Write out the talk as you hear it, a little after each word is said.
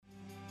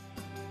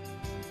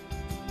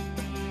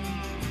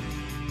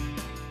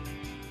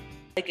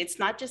Like, it's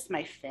not just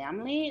my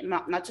family,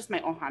 not just my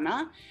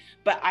ohana,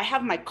 but I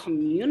have my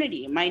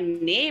community, my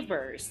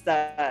neighbors,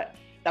 the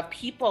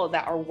people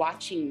that are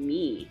watching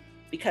me,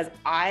 because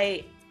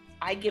I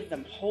give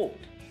them hope.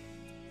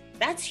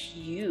 That's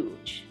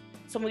huge.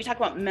 So when we talk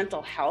about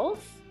mental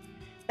health,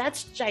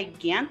 that's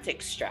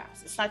gigantic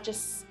stress. It's not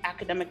just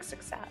academic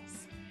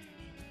success.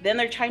 Then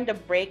they're trying to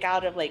break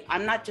out of, like,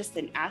 I'm not just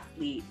an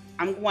athlete,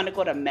 I want to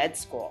go to med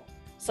school.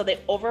 So they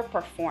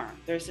overperform.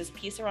 There's this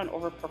piece around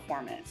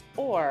overperformance.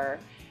 Or,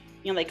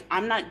 like,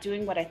 I'm not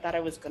doing what I thought I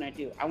was going to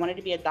do. I wanted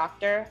to be a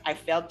doctor. I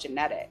failed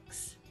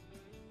genetics.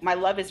 My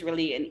love is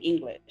really in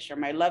English, or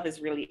my love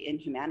is really in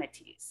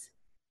humanities.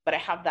 But I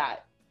have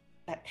that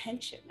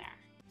tension there.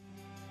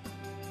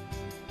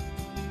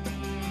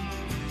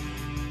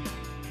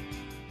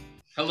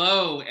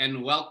 Hello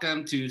and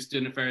welcome to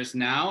Student Affairs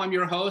Now. I'm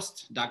your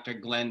host, Dr.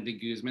 Glenn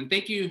DeGuzman.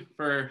 Thank you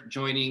for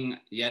joining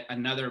yet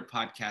another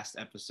podcast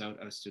episode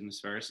of Student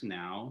Affairs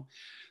Now.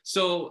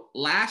 So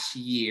last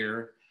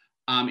year,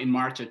 in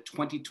March of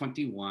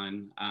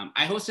 2021,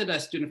 I hosted a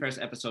Student Affairs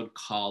episode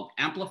called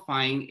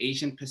Amplifying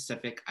Asian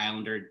Pacific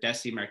Islander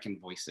Desi American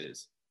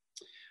Voices.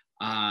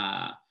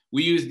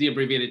 We used the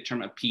abbreviated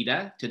term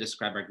APIDA to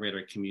describe our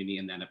greater community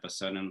in that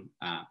episode.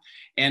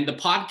 And the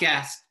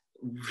podcast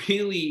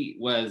really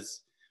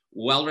was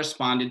well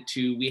responded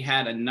to. We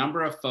had a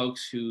number of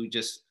folks who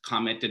just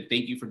commented,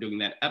 thank you for doing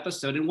that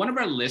episode. And one of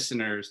our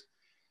listeners,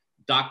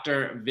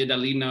 Dr.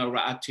 Vidalino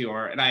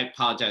Raatior, and I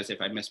apologize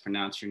if I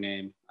mispronounce your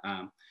name,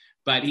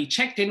 but he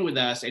checked in with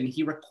us and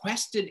he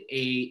requested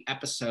an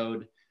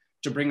episode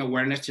to bring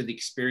awareness to the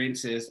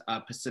experiences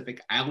of Pacific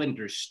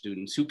Islander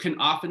students who can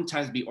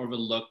oftentimes be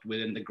overlooked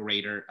within the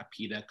greater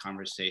APIDA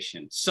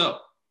conversation. So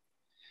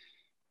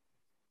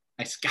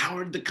I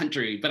scoured the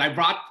country, but I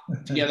brought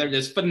together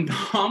this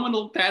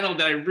phenomenal panel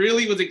that I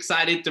really was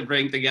excited to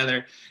bring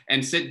together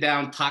and sit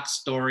down, talk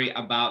story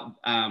about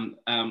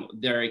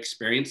their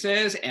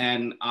experiences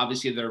and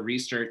obviously their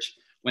research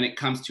when it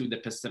comes to the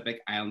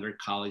Pacific Islander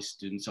College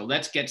students. So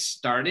let's get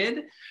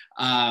started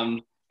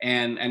and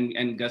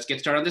let's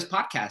get started on this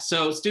podcast.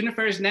 So Student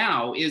Affairs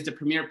Now is the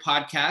premier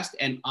podcast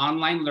and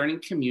online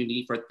learning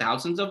community for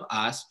thousands of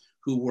us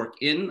who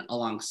work in,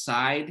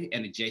 alongside,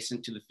 and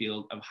adjacent to the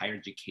field of higher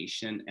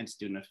education and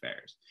student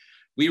affairs.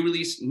 We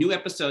release new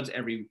episodes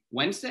every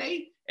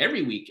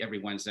week, every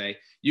Wednesday.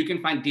 You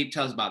can find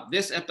details about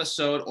this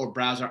episode or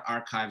browse our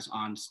archives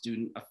on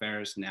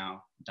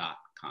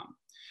studentaffairsnow.com.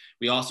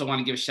 We also want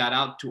to give a shout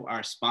out to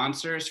our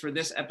sponsors for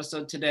this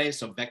episode today.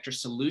 So Vector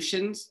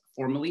Solutions,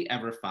 formerly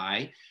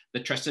Everfi, the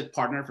trusted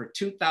partner for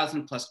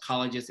 2,000 plus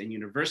colleges and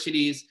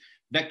universities.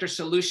 Vector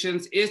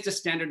Solutions is the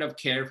standard of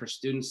care for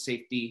student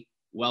safety,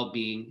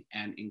 well-being,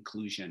 and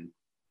inclusion.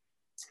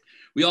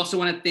 We also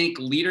want to thank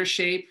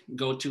Leadershape.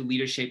 Go to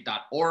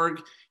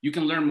leadershape.org. You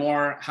can learn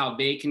more how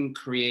they can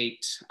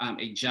create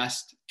a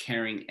just,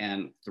 caring,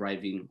 and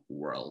thriving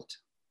world.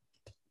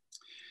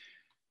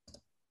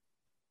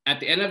 At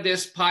the end of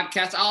this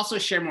podcast, I'll also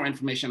share more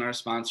information on our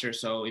sponsor.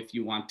 So if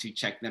you want to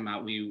check them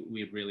out,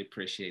 we'd really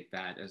appreciate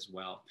that as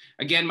well.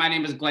 Again, my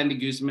name is Glenn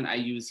DeGuzman. I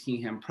use he,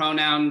 him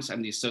pronouns.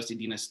 I'm the Associate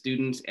Dean of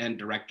Students and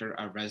Director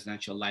of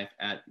Residential Life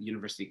at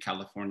University of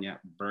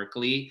California,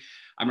 Berkeley.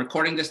 I'm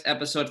recording this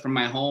episode from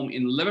my home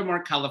in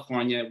Livermore,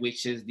 California,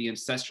 which is the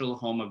ancestral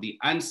home of the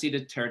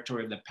unceded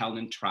territory of the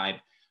Paladin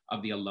tribe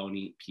of the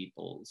Ohlone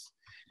peoples.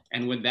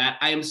 And with that,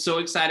 I am so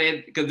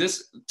excited because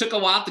this took a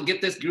while to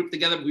get this group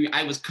together.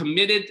 I was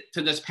committed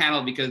to this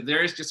panel because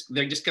they're just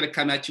going to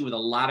come at you with a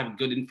lot of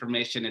good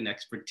information and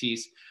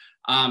expertise.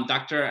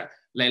 Dr.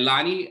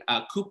 Leilani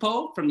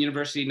Kupo from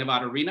University of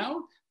Nevada,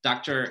 Reno,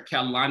 Dr.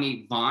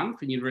 Kehaulani Vaughn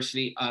from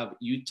University of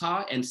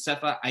Utah, and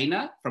Sefa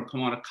Aina from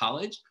Pomona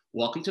College.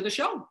 Welcome to the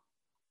show.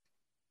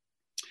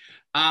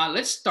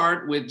 Let's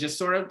start with just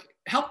sort of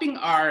helping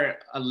our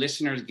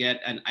listeners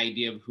get an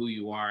idea of who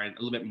you are and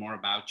a little bit more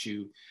about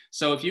you.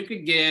 So if you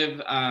could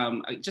give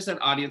just an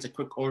audience a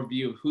quick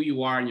overview of who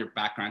you are and your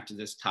background to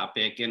this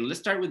topic. And let's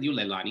start with you,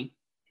 Leilani.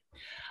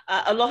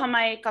 Aloha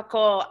mai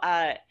kako.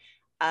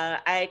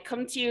 I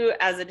come to you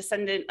as a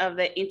descendant of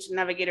the ancient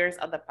navigators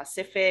of the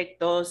Pacific,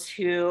 those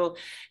who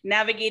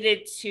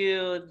navigated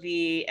to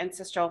the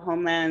ancestral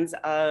homelands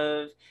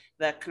of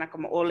the Kanaka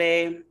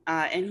Maoli,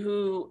 and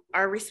who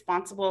are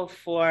responsible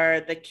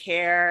for the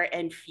care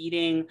and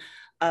feeding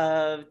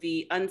of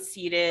the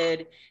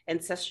unceded,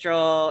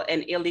 ancestral,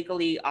 and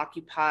illegally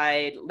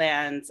occupied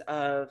lands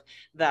of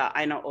the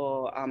Aina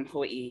o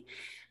Hawaii.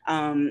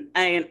 And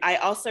I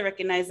also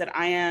recognize that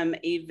I am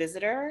a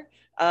visitor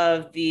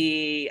of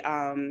the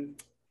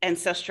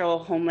ancestral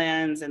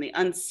homelands and the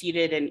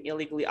unceded and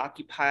illegally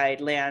occupied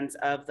lands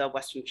of the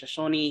Western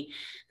Shoshone,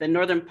 the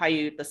Northern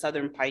Paiute, the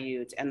Southern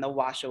Paiute, and the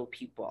Washoe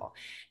people.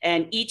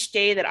 And each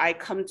day that I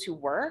come to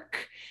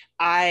work,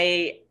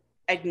 I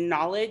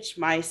acknowledge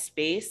my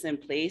space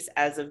and place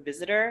as a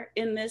visitor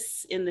in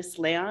this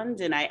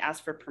land, and I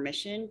ask for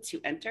permission to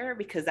enter,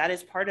 because that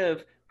is part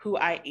of who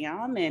I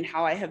am and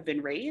how I have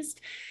been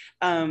raised.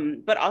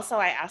 But also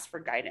I ask for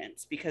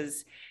guidance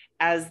because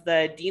as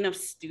the Dean of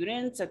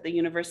Students at the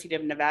University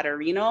of Nevada,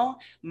 Reno,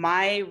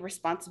 my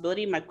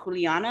responsibility, my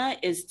kuleana,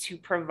 is to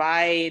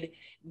provide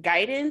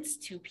guidance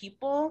to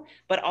people,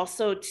 but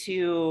also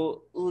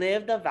to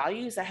live the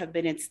values that have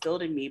been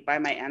instilled in me by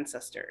my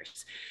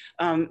ancestors.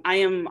 I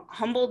am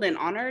humbled and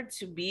honored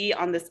to be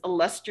on this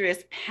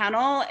illustrious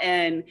panel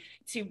and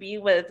to be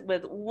with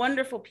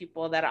wonderful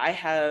people that I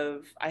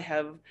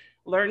have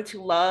learned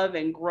to love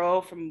and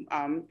grow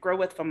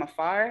with from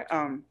afar.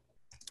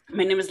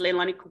 My name is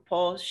Leilani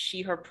Kupo,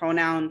 she, her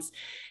pronouns,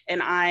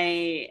 and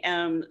I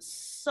am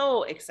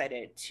so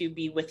excited to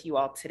be with you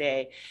all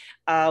today.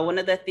 One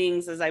of the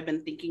things as I've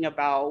been thinking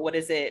about what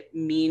does it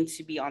mean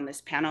to be on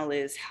this panel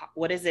is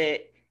what does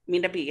it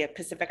mean to be a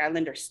Pacific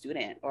Islander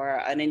student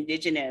or an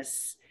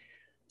Indigenous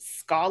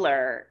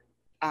scholar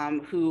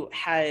who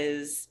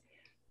has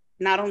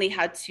not only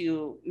had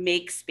to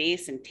make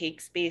space and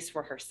take space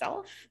for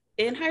herself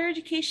in higher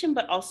education,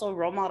 but also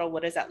role model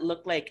what does that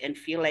look like and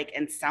feel like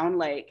and sound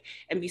like,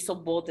 and be so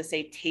bold to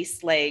say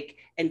taste like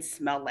and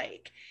smell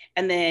like,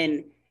 and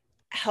then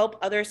help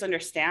others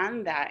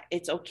understand that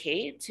it's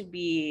okay to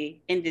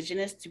be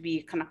Indigenous, to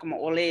be Kanaka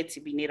Maoli, to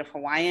be Native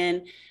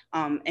Hawaiian,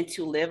 and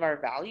to live our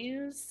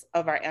values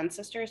of our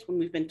ancestors when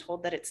we've been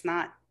told that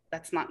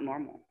that's not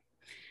normal.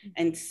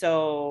 And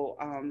so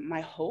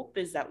my hope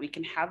is that we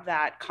can have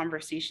that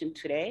conversation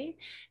today.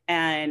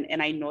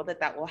 And I know that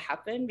that will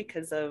happen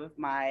because of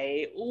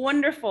my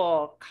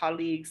wonderful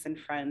colleagues and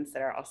friends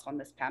that are also on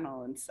this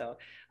panel. And so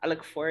I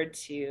look forward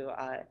to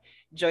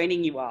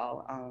joining you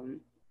all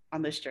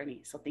on this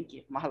journey. So thank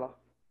you. Mahalo.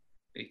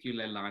 Thank you,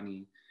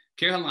 Leilani.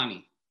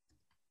 Kehaulani.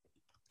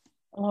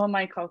 Aloha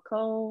mai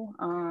kaukou.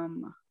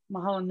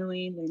 Mahalo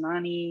nui,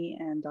 Leilani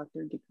and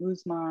Dr.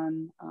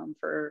 DeGuzman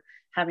for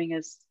having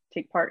us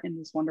take part in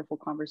this wonderful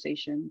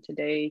conversation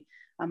today.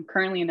 I'm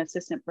currently an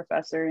assistant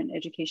professor in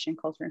education,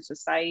 culture, and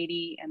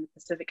society and the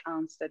Pacific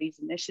Island Studies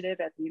Initiative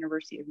at the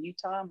University of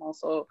Utah. I'm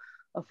also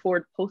a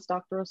Ford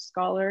postdoctoral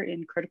scholar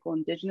in critical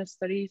Indigenous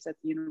studies at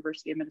the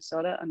University of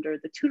Minnesota under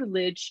the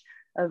tutelage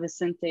of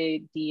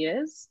Vicente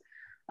Diaz.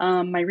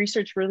 My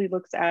research really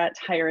looks at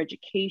higher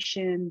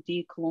education,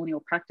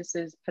 decolonial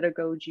practices,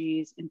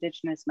 pedagogies,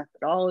 Indigenous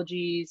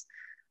methodologies.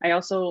 I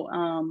also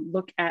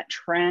look at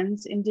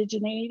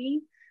trans-indigeneity,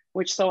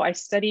 so I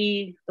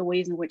study the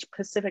ways in which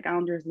Pacific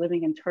Islanders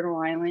living in Turtle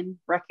Island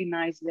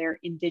recognize their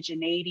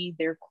indigeneity,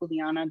 their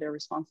kuleana, their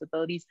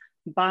responsibilities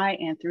by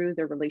and through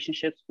their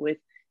relationships with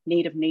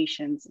Native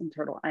nations in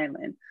Turtle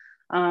Island.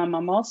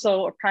 I'm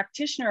also a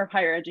practitioner of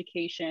higher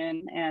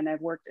education, and I've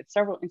worked at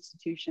several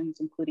institutions,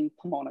 including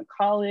Pomona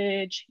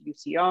College,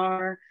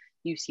 UCR,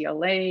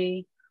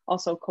 UCLA,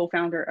 also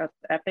co-founder of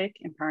EPIC,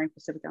 Empowering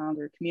Pacific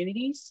Islander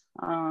Communities,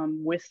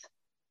 with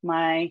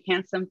my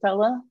handsome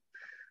fella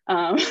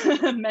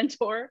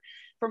mentor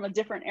from a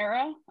different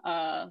era,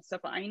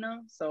 Sefa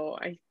Aina. So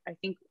I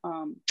think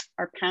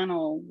our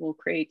panel will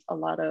create a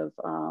lot of,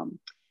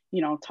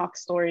 talk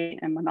story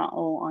and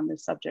mana'o on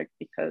this subject,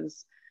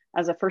 because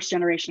as a first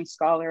generation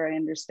scholar, I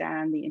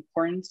understand the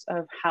importance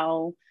of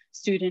how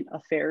student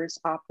affairs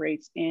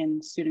operates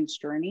in students'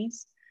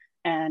 journeys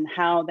and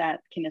how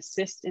that can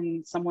assist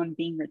in someone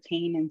being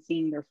retained and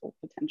seeing their full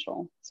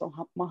potential. So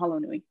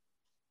mahalo nui.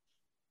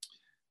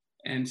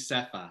 And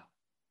Sefa.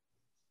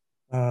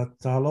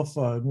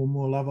 Talofa,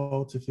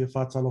 lava te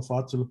whiwha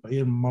talofa atu lupa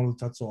ia malu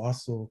tato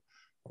aso.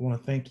 I want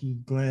to thank you,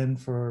 Glenn,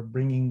 for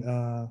bringing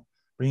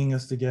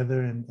us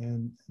together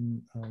and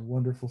a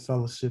wonderful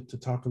fellowship to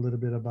talk a little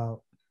bit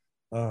about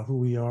who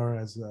we are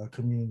as a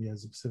community,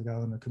 as a Pacific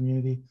Islander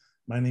community.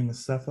 My name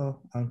is Sefa.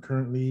 I'm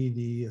currently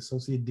the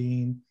Associate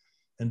Dean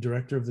and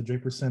Director of the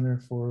Draper Center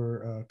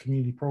for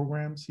Community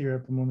Programs here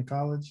at Pomona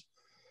College.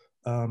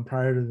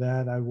 Prior to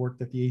that, I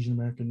worked at the Asian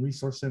American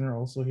Resource Center,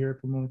 also here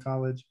at Pomona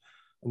College,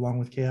 along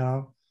with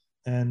Kehau.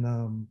 And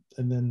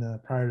then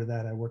prior to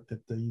that, I worked at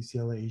the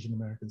UCLA Asian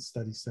American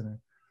Studies Center.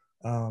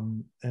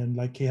 And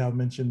like Kehau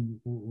mentioned,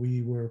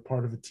 we were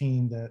part of a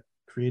team that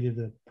created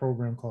a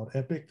program called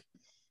EPIC,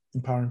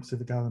 Empowering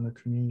Pacific Islander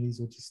Communities,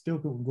 which is still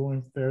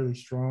going fairly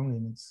strong,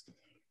 and it's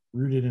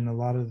rooted in a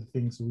lot of the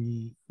things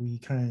we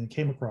kind of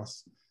came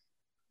across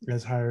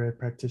as higher ed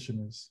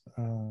practitioners,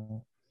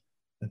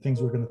 and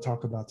things we're going to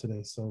talk about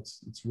today. So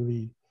it's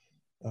really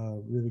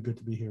really good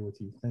to be here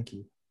with you. Thank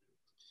you.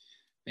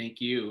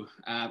 Thank you.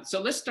 So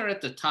let's start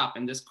at the top,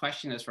 and this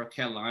question is for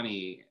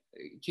Kehaulani.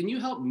 Can you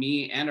help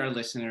me and our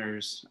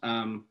listeners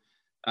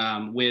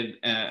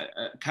with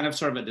kind of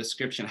sort of a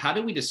description? How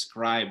do we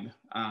describe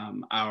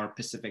our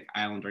Pacific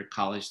Islander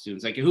college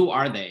students? Like, who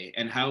are they,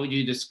 and how would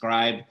you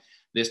describe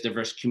this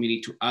diverse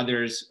community to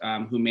others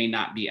who may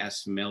not be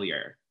as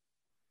familiar?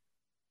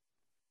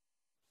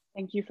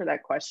 Thank you for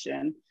that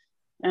question.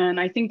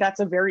 And I think that's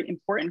a very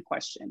important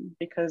question,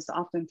 because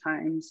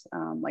oftentimes,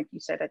 like you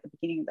said at the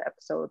beginning of the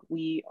episode,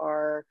 we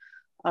are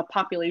a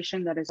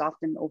population that is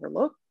often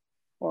overlooked,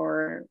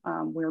 or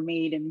we're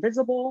made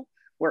invisible,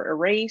 we're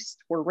erased,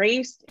 we're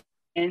raised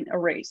and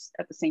erased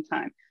at the same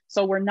time.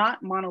 So we're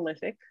not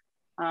monolithic.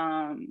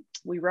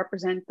 We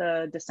represent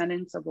the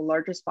descendants of the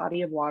largest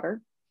body of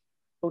water,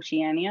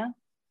 Oceania.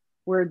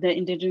 We're the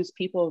indigenous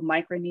people of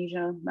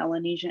Micronesia,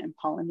 Melanesia, and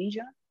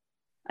Polynesia.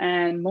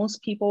 And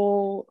most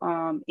people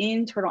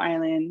in Turtle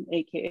Island,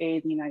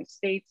 AKA the United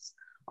States,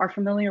 are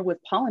familiar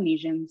with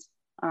Polynesians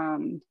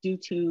due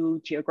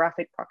to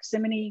geographic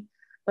proximity,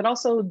 but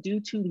also due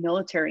to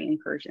military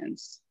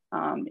incursions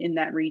in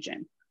that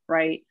region,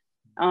 right?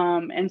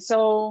 And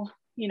so,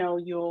 you know,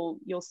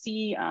 you'll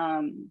see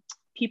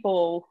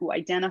people who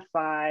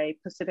identify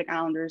Pacific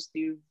Islanders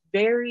through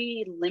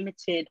very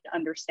limited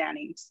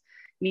understandings,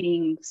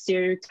 meaning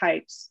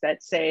stereotypes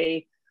that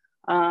say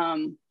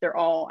they're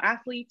all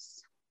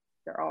athletes,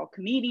 they're all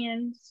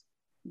comedians,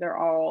 they're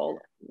all,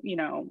 you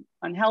know,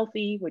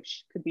 unhealthy,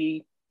 which could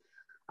be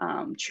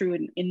true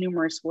in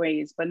numerous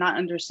ways, but not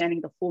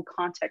understanding the full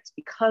context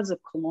because of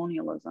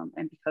colonialism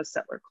and because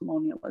settler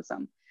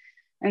colonialism.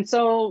 And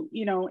so,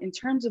 you know, in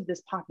terms of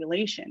this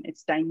population,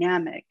 it's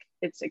dynamic,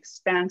 it's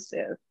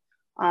expansive,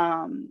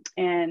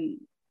 and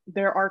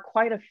there are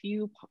quite a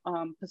few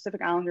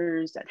Pacific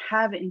Islanders that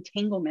have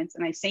entanglements,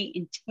 and I say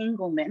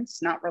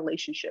entanglements, not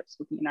relationships,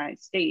 with the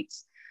United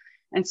States.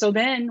 And so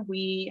then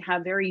we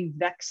have very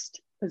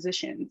vexed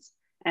positions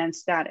and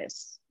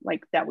status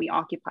like that we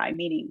occupy,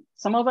 meaning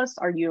some of us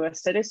are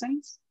US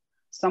citizens,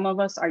 some of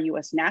us are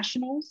US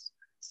nationals,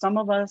 some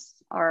of us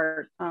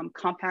are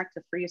compact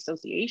of free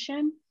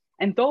association,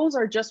 and those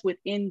are just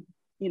within,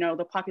 you know,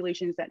 the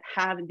populations that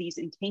have these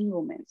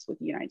entanglements with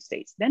the United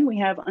States. Then we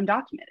have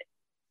undocumented,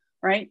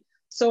 right?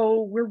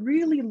 So we're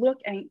really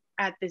looking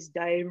at this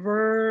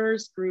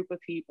diverse group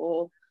of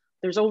people.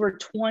 There's over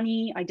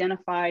 20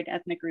 identified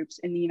ethnic groups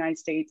in the United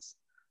States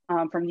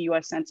from the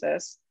US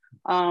Census.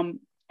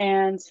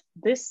 And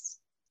this,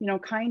 you know,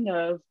 kind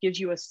of gives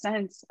you a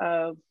sense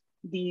of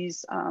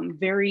these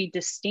very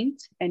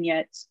distinct and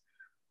yet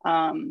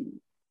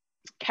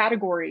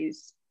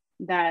categories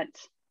that,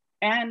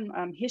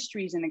 and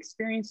histories and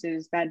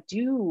experiences that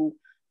do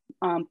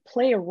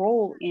play a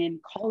role in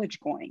college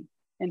going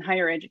and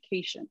higher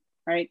education,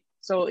 right?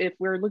 So if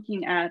we're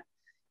looking at,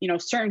 you know,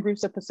 certain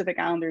groups of Pacific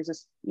Islanders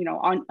as, you know,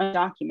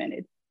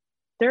 undocumented,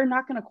 they're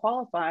not going to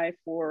qualify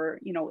for,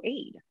 you know,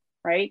 aid,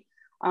 right?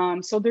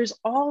 So there's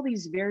all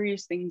these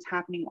various things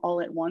happening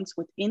all at once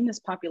within this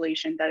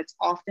population that it's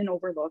often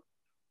overlooked,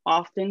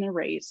 often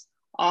erased,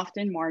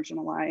 often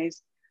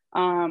marginalized.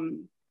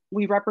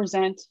 We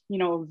represent, you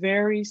know, a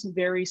very,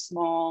 very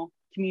small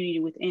community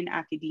within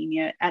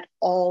academia at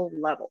all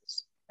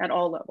levels.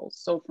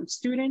 So from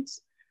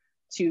students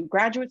to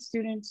graduate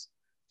students,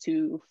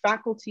 to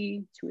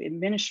faculty, to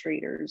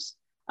administrators.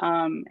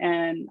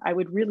 And I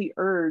would really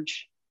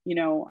urge, you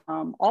know,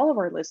 all of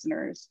our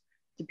listeners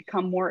to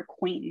become more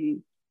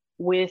acquainted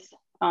with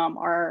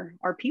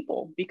our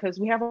people, because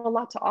we have a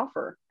lot to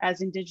offer as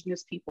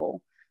Indigenous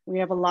people. We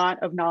have a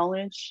lot of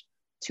knowledge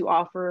to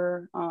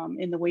offer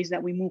in the ways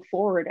that we move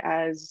forward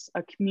as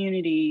a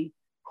community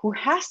who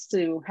has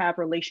to have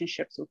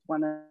relationships with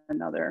one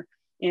another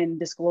in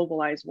this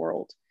globalized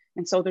world.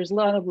 And so there's a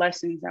lot of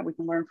lessons that we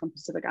can learn from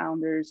Pacific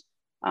Islanders.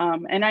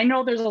 And I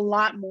know there's a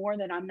lot more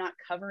that I'm not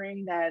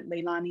covering that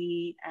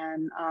Leilani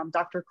and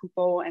Dr.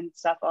 Kupo and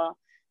Sefa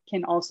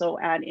can also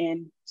add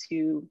in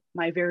to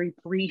my very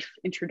brief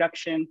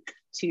introduction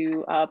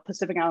to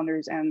Pacific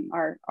Islanders and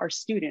our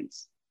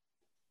students.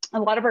 A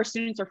lot of our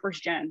students are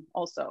first gen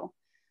also.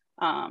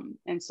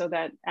 And so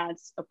that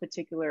adds a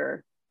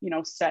particular, you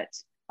know, set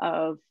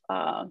of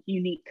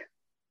uniqueness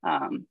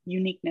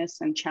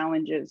and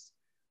challenges,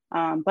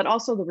 but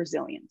also the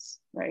resilience,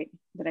 right?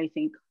 That I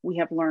think we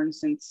have learned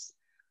since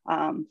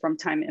from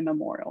time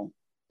immemorial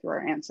through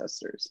our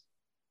ancestors.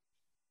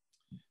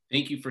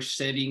 Thank you for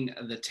setting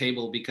the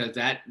table, because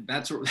that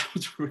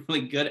was a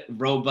really good,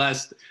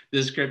 robust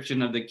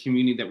description of the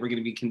community that we're going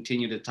to be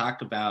continuing to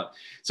talk about.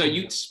 So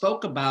you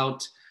spoke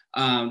about,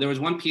 there was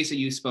one piece that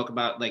you spoke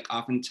about, like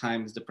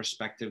oftentimes the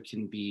perspective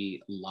can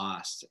be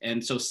lost.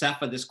 And so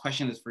Sefa, this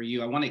question is for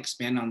you. I want to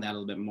expand on that a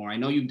little bit more. I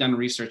know you've done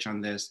research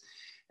on this,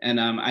 and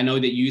I know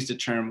that you used the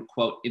term,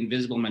 quote,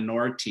 invisible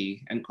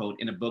minority, end quote,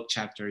 in a book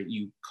chapter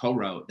you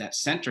co-wrote that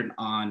centered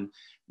on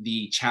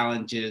the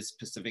challenges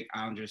Pacific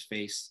Islanders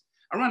face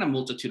around a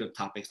multitude of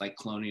topics like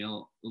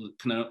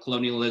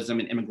colonialism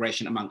and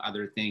immigration, among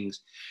other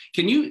things.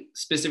 Can you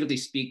specifically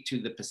speak to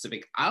the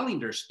Pacific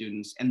Islander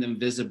students and the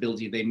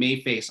invisibility they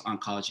may face on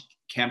college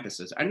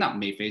campuses? Or not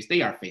may face,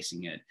 they are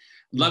facing it.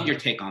 Love your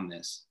take on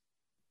this.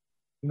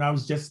 You know, I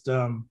was just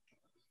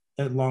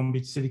at Long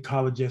Beach City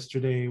College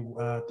yesterday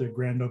at their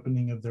grand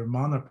opening of their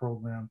MANA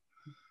program.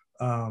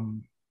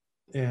 And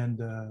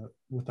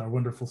with our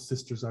wonderful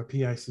sisters, our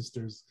PI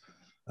sisters,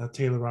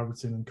 Taylor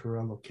Robertson and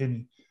Corello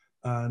Kenny.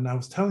 And I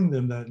was telling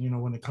them that, you know,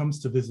 when it comes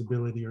to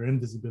visibility or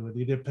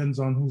invisibility, it depends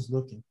on who's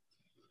looking.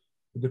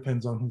 It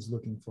depends on who's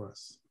looking for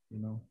us.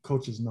 You know,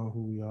 coaches know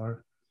who we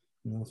are.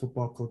 You know,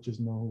 football coaches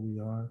know who we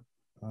are.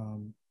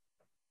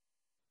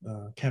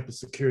 Campus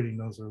security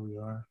knows where we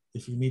are.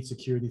 If you need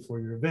security for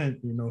your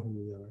event, you know who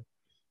we are.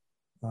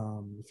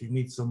 If you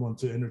need someone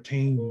to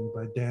entertain you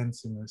by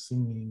dancing or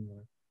singing,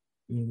 or,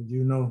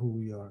 you know who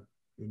we are.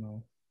 you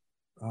know.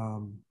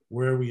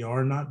 Where we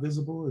are not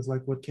visible is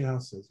like what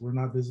Kehal says. We're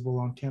not visible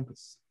on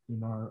campus. You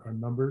know, our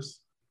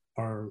numbers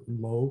are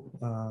low,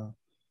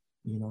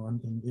 you know,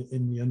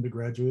 in the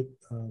undergraduate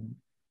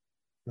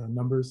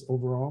numbers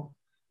overall.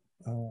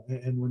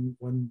 And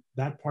when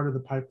that part of the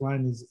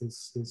pipeline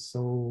is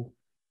so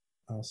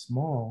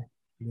small,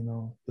 you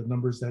know, the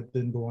numbers that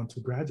then go on to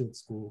graduate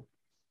school,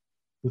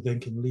 who then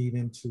can lead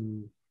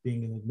into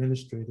being an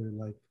administrator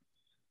like,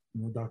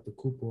 you know, Dr.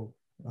 Kupo,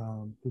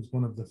 who's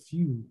one of the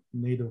few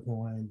Native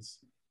Hawaiians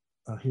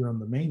here on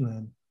the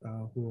mainland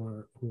who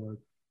are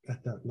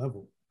at that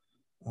level.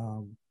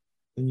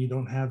 Then you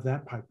don't have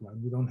that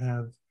pipeline. You don't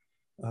have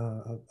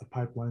a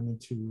pipeline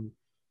into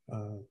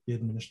the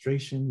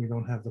administration. You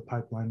don't have the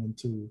pipeline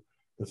into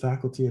the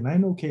faculty. And I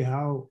know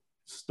Kehal's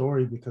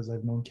story because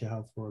I've known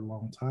Kehal for a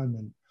long time.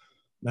 And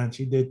man,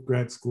 she did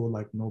grad school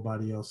like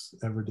nobody else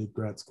ever did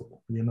grad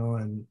school, you know,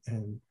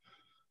 and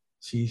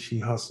she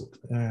hustled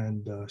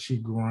and she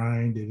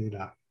grinded it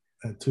out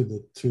to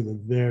the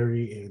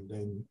very end.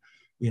 And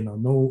you know,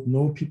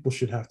 no people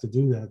should have to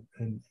do that.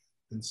 And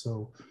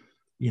so,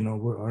 you know,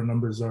 our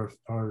numbers are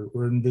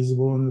we're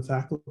invisible in the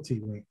faculty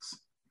ranks,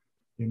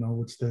 you know,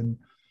 which then,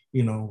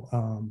 you know,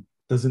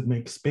 doesn't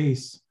make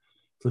space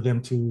for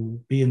them to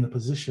be in the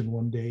position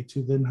one day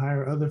to then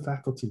hire other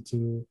faculty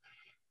to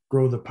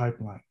grow the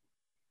pipeline.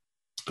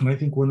 And I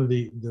think one of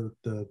the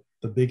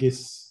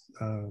biggest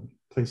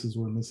places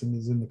we're missing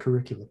is in the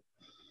curriculum.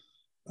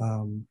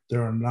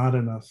 There are not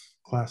enough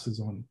classes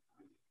on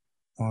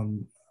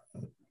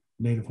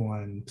Native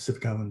Hawaiian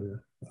Pacific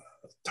Islander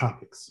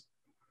topics.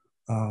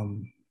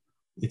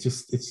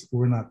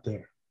 We're not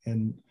there,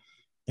 and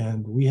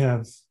we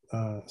have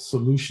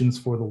solutions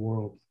for the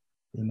world.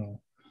 You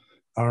know,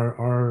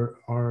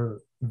 our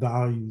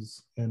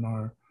values and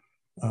our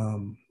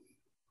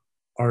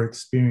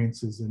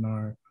experiences and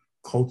our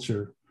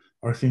culture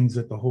are things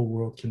that the whole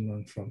world can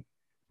learn from.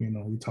 You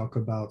know, we talk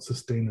about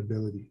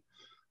sustainability,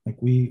 like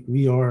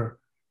we are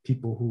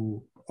people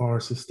who are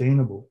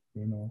sustainable.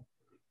 You know,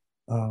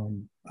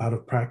 out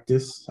of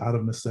practice, out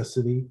of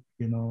necessity.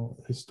 You know,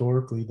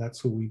 historically, that's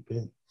who we've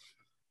been.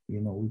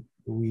 You know,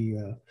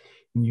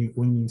 when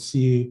you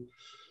see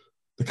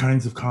the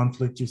kinds of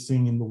conflict you're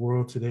seeing in the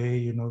world today,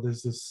 you know,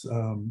 there's this,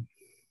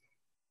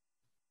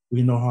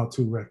 we know how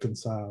to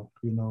reconcile,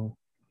 you know,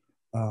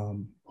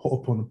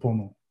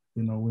 ho'oponopono,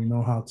 you know, we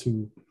know how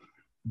to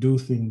do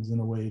things in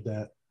a way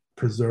that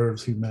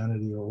preserves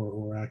humanity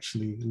or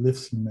actually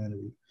lifts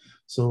humanity.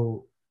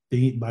 So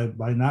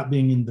by not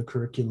being in the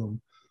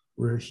curriculum,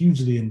 we're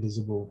hugely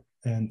invisible.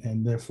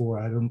 And therefore,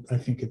 I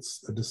think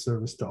it's a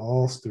disservice to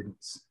all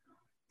students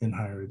in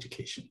higher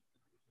education.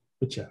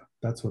 But yeah,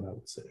 that's what I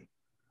would say.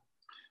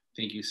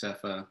 Thank you,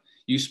 Sefa.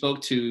 You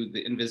spoke to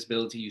the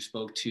invisibility, you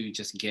spoke to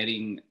just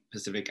getting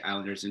Pacific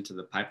Islanders into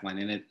the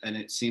pipeline, and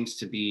it seems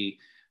to be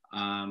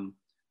an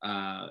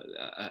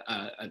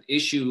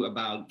issue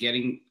about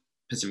getting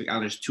Pacific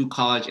Islanders to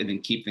college and then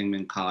keep them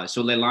in college.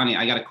 So Leilani,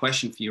 I got a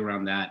question for you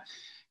around that.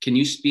 Can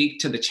you speak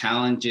to the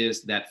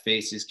challenges that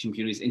faces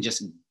communities in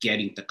just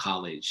getting to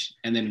college?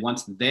 And then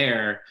once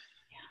there,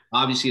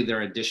 obviously there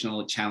are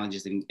additional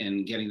challenges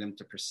in getting them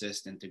to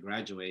persist and to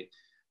graduate.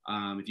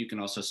 If you can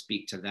also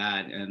speak to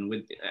that. And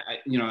with,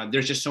 you know,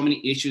 there's just so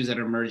many issues that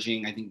are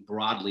emerging, I think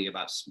broadly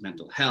about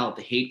mental health,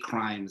 the hate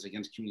crimes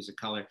against communities of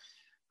color.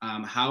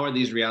 How are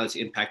these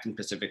realities impacting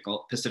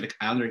Pacific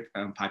Islander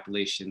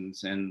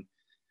populations, and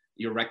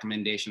your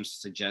recommendations,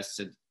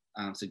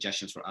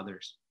 suggestions for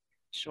others?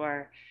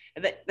 Sure.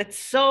 That's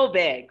so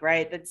big,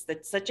 right?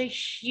 That's such a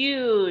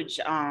huge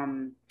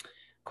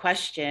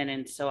question.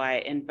 And so I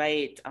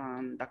invite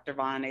Dr.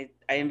 Vaughn,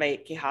 I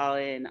invite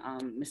Kehal and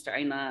Mr.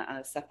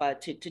 Aina, Sefa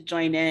to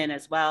join in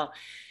as well.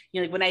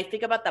 You know, when I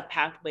think about the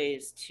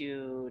pathways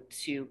to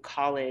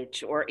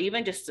college or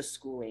even just to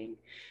schooling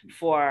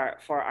for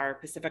our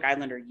Pacific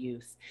Islander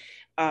youth,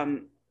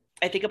 I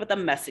think about the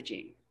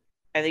messaging.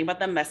 I think about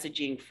the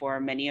messaging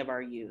for many of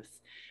our youth.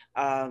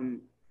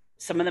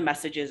 Some of the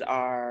messages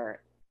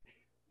are,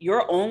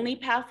 your only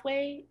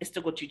pathway is to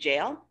go to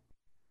jail,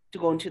 to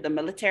go into the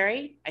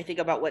military. I think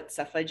about what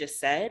Sefa just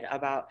said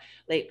about,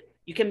 like,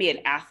 you can be an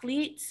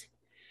athlete,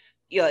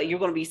 you're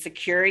going to be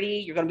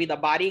security, you're going to be the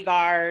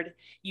bodyguard,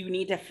 you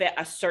need to fit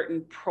a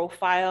certain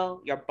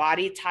profile, your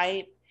body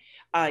type.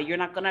 You're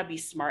not going to be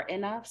smart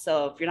enough.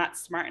 So if you're not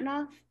smart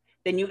enough,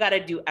 then you got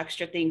to do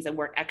extra things and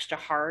work extra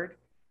hard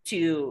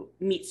to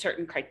meet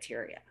certain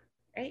criteria,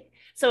 right?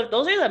 So if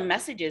those are the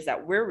messages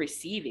that we're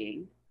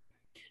receiving,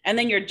 and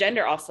then your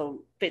gender also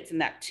fits in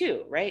that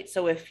too, right?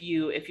 So if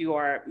you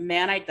are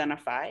man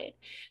identified,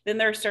 then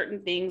there are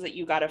certain things that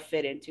you got to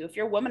fit into. If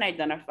you're woman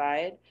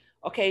identified,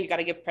 okay, you got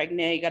to get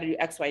pregnant, you got to do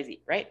X, Y,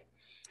 Z, right?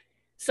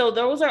 So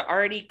those are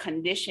already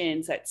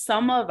conditions that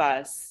some of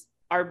us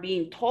are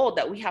being told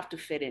that we have to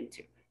fit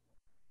into.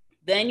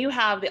 Then you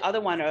have the other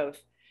one of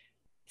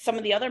some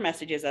of the other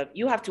messages of,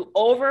 you have to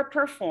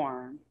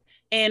overperform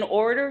in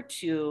order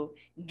to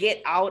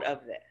get out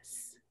of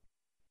this.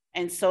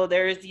 And so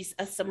there's these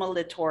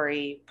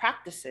assimilatory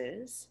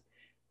practices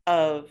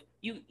of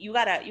you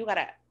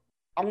gotta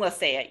I'm gonna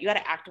say it, you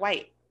gotta act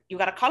white. You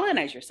gotta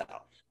colonize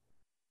yourself.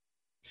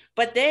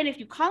 But then if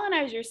you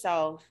colonize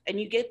yourself and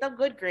you get the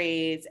good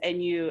grades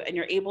and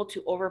you're able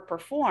to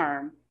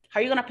overperform, how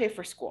are you gonna pay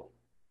for school?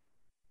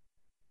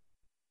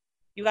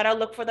 You gotta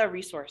look for the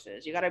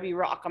resources. You gotta be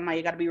real akama,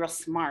 you gotta be real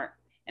smart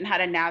and how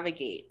to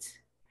navigate.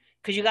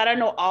 Because you gotta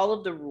know all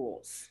of the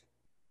rules.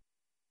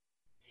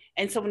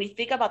 And so when you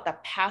think about the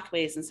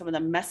pathways and some of the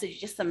message,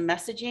 just the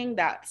messaging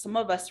that some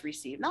of us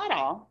receive, not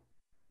all,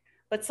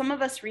 but some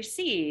of us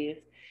receive,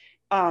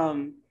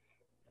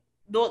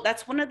 though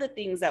that's one of the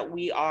things that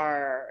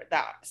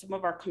that some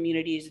of our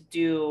communities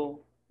do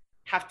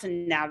have to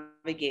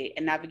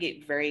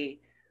navigate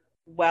very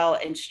well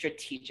and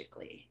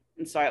strategically.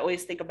 And so I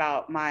always think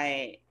about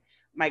my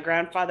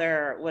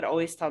grandfather would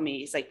always tell me,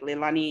 he's like,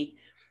 Leilani,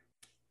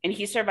 and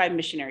he survived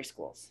missionary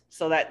schools.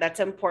 So that's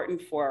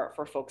important for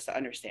folks to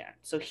understand.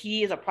 So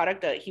he was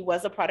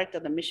a product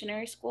of the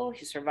missionary school.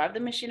 He survived the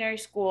missionary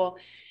school.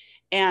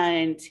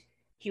 And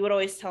he would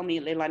always tell me,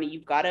 Leilani,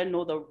 you've got to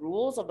know the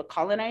rules of the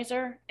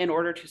colonizer in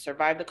order to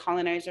survive the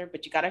colonizer,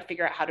 but you got to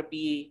figure out how to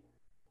be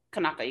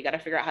Kanaka. You got to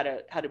figure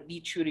out how to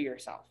be true to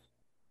yourself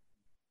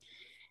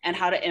and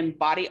how to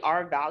embody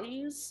our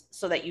values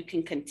so that you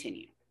can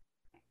continue.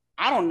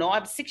 I don't know.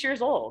 I'm 6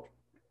 years old.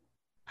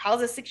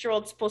 How's a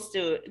 6-year-old supposed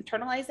to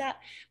internalize that?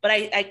 But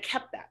I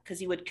kept that because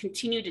he would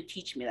continue to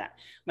teach me that.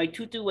 My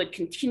tutu would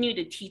continue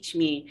to teach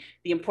me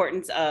the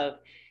importance of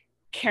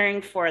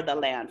caring for the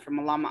land, for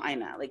Sefa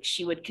Aina. Like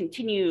she would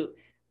continue,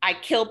 I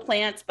kill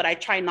plants, but I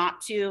try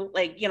not to.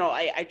 Like, you know,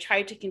 I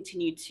try to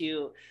continue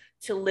to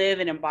live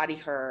and embody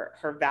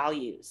her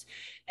values.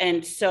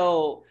 And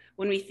so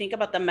when we think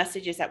about the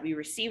messages that we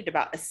received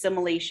about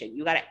assimilation,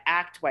 you got to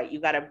act white, you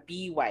got to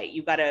be white,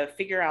 you got to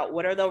figure out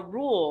what are the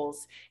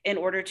rules in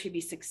order to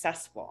be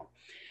successful.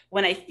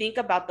 When I think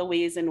about the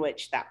ways in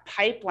which that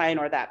pipeline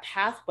or that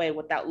pathway,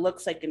 what that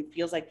looks like and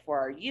feels like for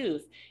our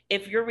youth,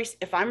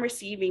 if I'm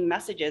receiving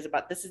messages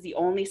about this is the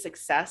only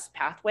success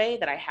pathway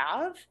that I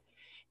have,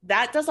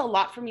 that does a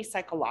lot for me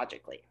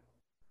psychologically.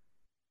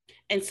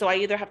 And so I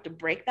either have to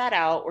break that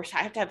out or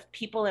I have to have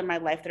people in my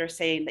life that are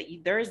saying that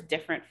there is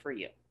different for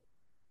you.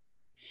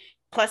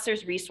 Plus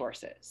there's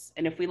resources.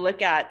 And if we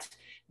look at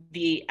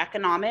the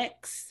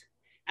economics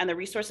and the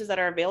resources that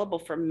are available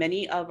for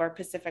many of our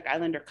Pacific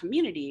Islander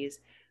communities,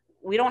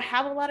 we don't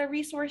have a lot of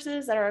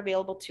resources that are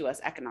available to us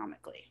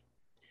economically.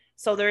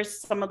 So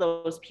there's some of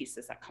those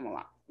pieces that come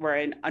along. We're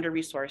in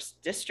under-resourced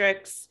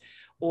districts,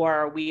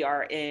 or we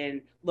are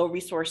in low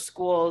resource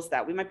schools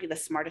that we might be the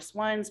smartest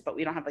ones, but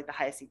we don't have like the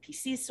highest ACT,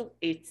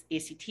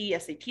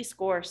 SAT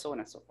score, so on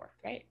and so forth,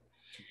 right?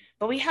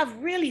 But we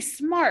have really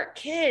smart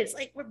kids,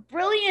 like we're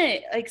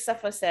brilliant, like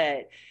Sefa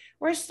said.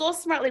 We're so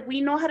smart, like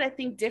we know how to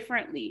think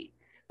differently.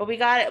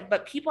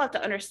 But people have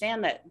to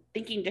understand that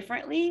thinking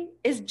differently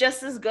is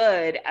just as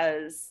good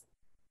as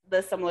the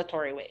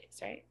assimilatory ways,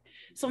 right?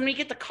 So when we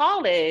get to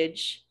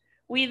college,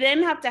 we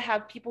then have to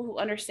have people who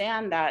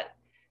understand that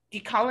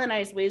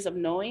decolonized ways of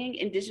knowing,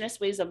 indigenous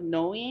ways of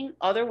knowing,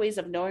 other ways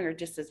of knowing are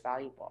just as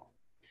valuable.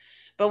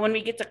 But when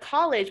we get to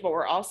college, what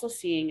we're also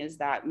seeing is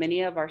that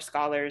many of our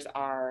scholars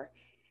are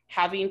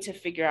having to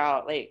figure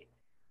out, like,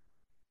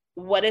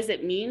 what does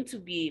it mean to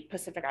be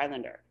Pacific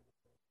Islander?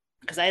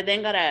 Because I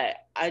then gotta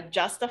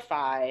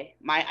justify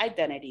my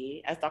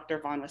identity, as Dr.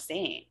 Vaughn was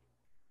saying.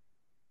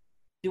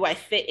 Do I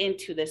fit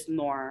into this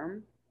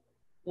norm?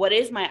 What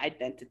is my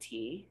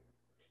identity?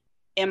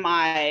 Am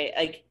I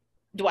like,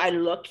 do I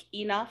look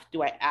enough?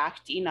 Do I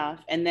act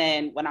enough? And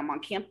then when I'm on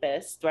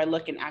campus, do I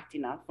look and act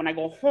enough? When I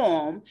go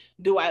home,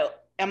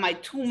 am I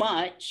too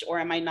much or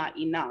am I not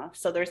enough?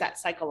 So there's that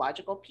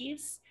psychological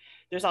piece.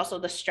 There's also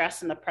the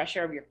stress and the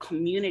pressure of your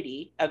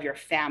community, of your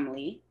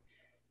family.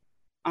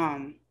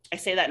 I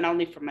say that not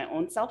only for my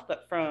own self,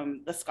 but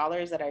from the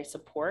scholars that I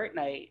support.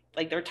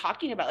 And they're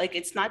talking about, like,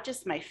 it's not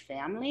just my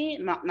family,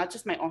 not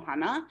just my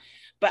ohana,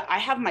 but I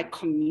have my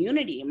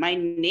community, my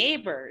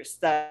neighbors,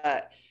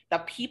 the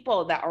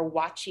people that are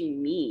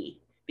watching me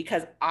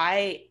because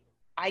I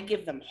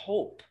give them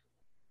hope.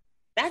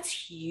 That's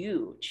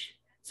huge.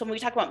 So when we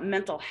talk about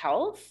mental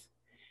health,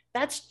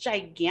 that's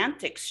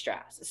gigantic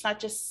stress. It's not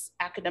just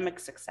academic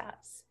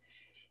success.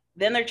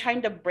 Then they're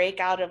trying to break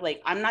out of,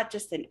 like, I'm not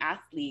just an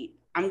athlete,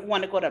 I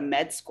want to go to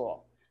med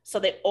school. So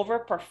they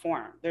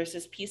overperform. There's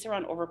this piece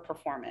around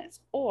overperformance.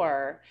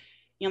 Or,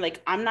 you know,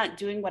 like, I'm not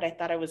doing what I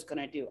thought I was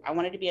going to do. I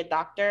wanted to be a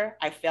doctor.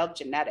 I failed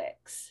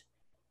genetics.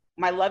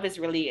 My love is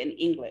really in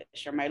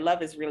English, or my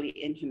love is really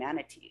in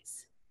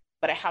humanities.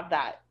 But I have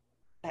that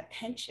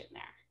tension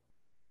there.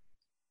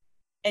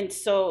 And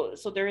so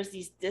there's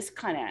these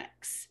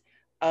disconnects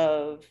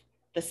of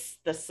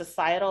the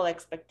societal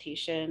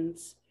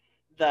expectations,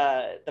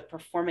 the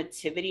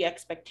performativity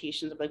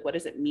expectations of, like, what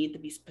does it mean to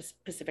be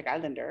Pacific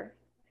Islander?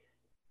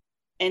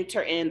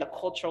 Enter in the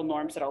cultural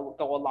norms that will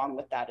go along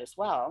with that as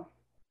well.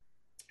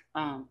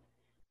 And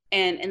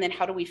then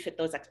how do we fit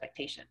those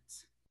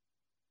expectations?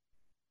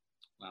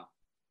 Wow.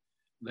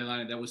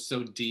 Leilani, that was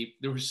so deep.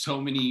 There were so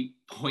many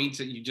points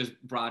that you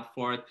just brought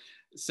forth.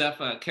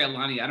 Sefa,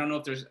 Kehaulani, I don't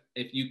know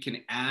if you can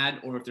add,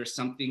 or if there's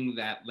something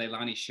that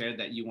Leilani shared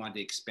that you wanted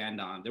to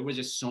expand on. There were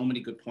just so many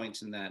good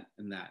points in that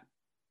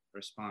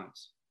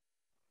response.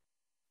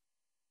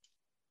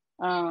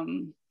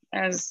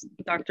 As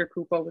Dr.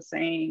 Kupo was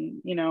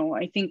saying,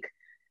 I think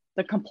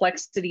the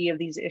complexity of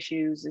these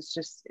issues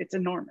is it's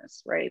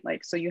enormous, right?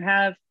 Like, so you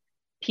have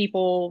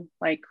people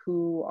like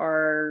who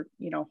are,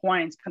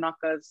 Hawaiians,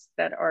 Kanakas,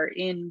 that are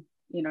in,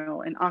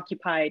 an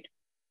occupied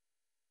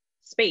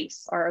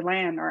space. Our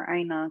land, our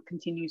Aina,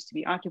 continues to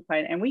be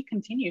occupied, and we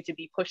continue to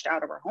be pushed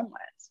out of our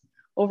homelands.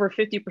 Over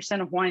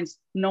 50% of Hawaiians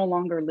no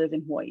longer live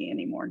in Hawaii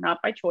anymore,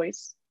 not by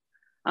choice.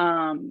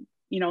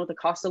 The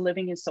cost of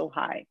living is so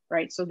high,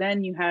 right? So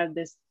then you have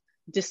this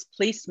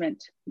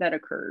displacement that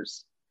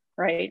occurs,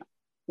 right?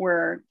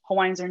 Where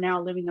Hawaiians are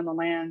now living on the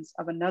lands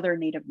of another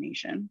Native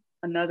nation,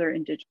 another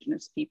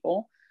indigenous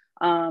people.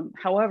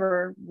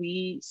 However,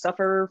 we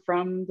suffer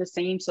from the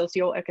same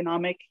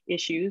socioeconomic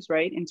issues,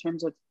 right? In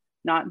terms of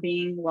not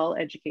being well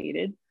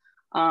educated,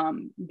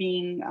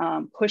 being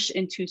pushed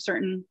into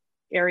certain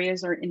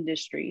areas or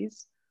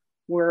industries.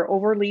 We're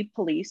overly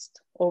policed,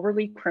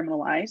 overly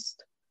criminalized.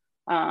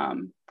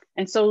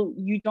 And so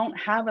you don't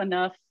have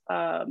enough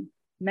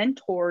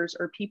mentors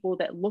or people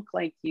that look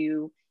like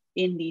you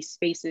in these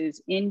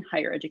spaces in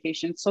higher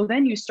education. So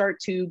then you start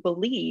to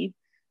believe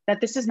that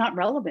this is not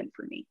relevant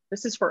for me.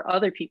 This is for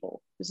other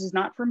people. This is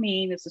not for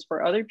me. This is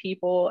for other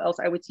people. Else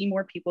I would see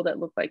more people that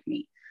look like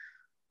me.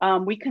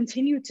 We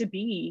continue to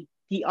be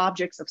the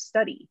objects of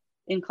study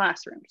in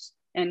classrooms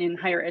and in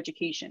higher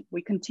education.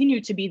 We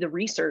continue to be the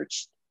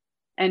research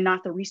and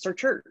not the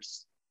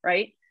researchers,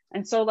 right?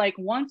 And so like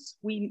once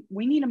we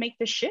need to make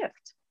this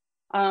shift,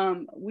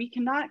 we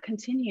cannot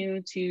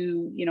continue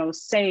to,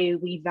 say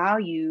we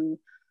value,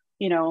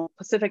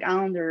 Pacific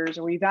Islanders,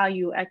 or we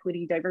value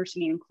equity,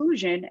 diversity, and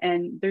inclusion.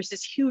 And there's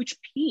this huge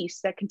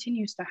piece that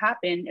continues to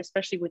happen,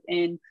 especially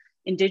within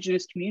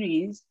indigenous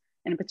communities,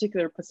 and in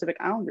particular Pacific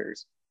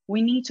Islanders.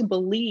 We need to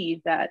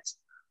believe that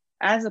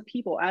as a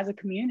people, as a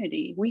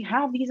community, we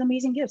have these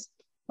amazing gifts.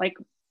 Like,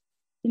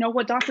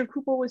 what Dr.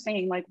 Kupo was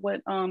saying, like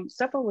what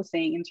Sefa was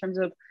saying in terms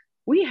of,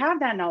 we have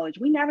that knowledge.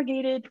 We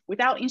navigated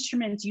without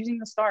instruments using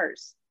the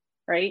stars,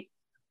 right?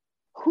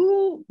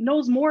 Who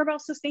knows more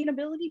about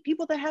sustainability?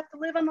 People that have to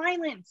live on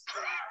islands,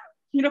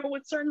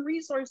 with certain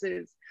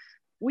resources.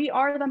 We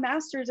are the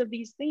masters of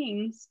these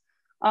things.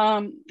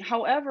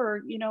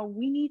 However,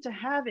 we need to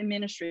have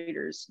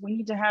administrators. We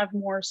need to have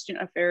more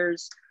student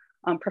affairs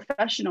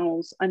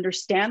professionals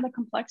understand the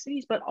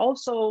complexities, but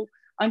also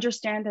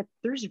understand that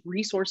there's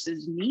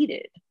resources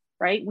needed,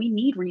 right? We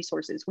need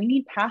resources. We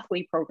need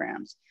pathway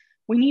programs.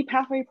 We need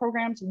pathway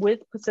programs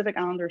with Pacific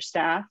Islander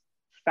staff,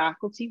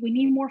 faculty. We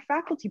need more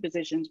faculty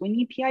positions. We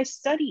need PI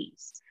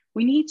studies.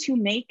 We need to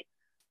make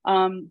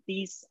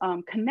these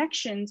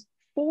connections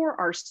for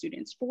our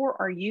students, for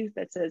our youth,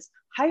 that says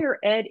higher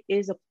ed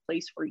is a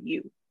place for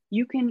you.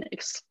 You can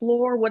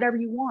explore whatever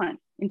you want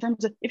in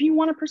terms of, if you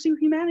want to pursue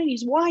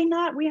humanities, why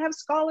not? We have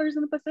scholars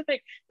in the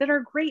Pacific that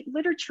are great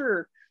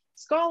literature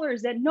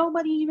scholars that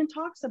nobody even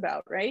talks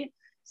about, right?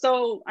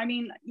 So, I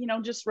mean,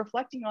 just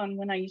reflecting on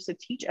when I used to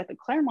teach at the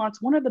Claremonts,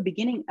 one of the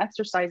beginning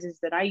exercises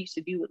that I used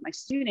to do with my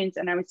students,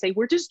 and I would say,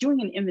 we're just doing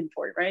an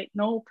inventory, right?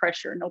 No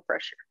pressure, no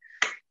pressure.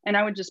 And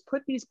I would just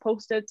put these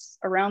Post-its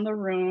around the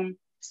room,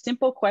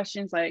 simple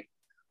questions like,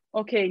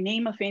 okay,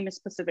 name a famous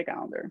Pacific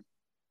Islander.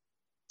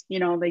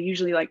 They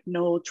usually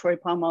know Troy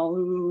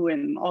Polamalu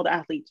and all the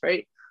athletes,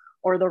 right?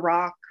 Or The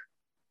Rock.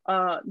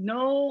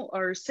 No,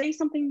 or say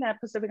something that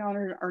Pacific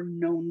Islanders are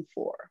known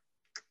for.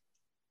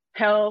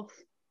 Health,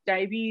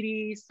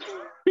 diabetes,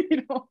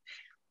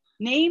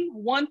 name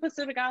one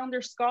Pacific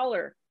Islander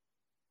scholar.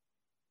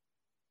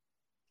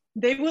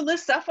 They would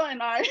list Sefa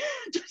and I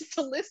just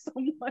to list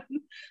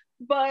someone.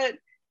 But,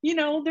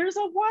 there's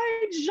a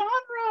wide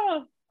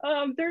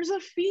genre. There's a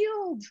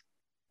field.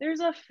 There's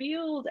a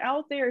field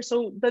out there.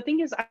 So the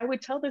thing is, I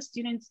would tell the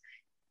students,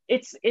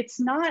 it's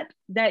not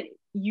that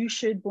you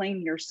should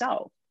blame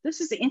yourself. This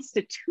is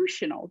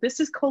institutional. This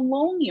is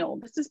colonial.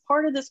 This is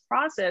part of this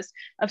process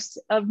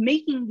of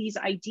making these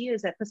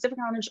ideas that Pacific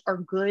Islanders are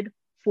good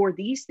for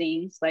these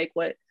things, like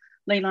what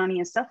Leilani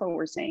and Sefa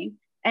were saying,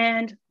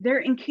 and they're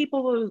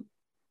incapable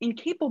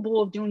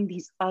of doing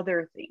these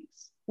other things.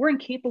 We're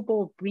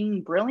incapable of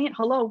being brilliant.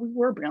 Hello, we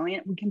were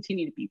brilliant. We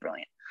continue to be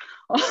brilliant.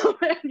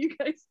 And you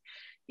guys,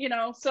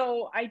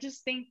 so I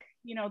just think,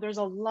 there's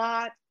a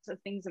lot of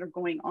things that are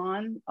going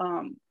on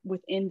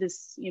within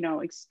this,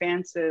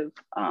 expansive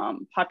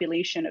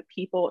population of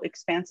people,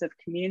 expansive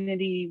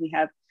community. We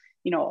have,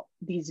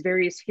 these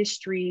various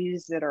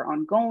histories that are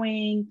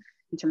ongoing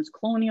in terms of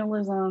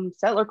colonialism,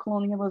 settler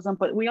colonialism,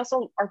 but we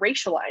also are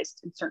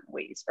racialized in certain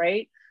ways,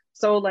 right?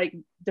 So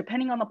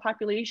depending on the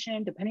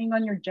population, depending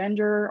on your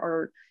gender,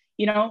 or,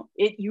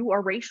 you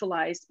are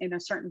racialized in a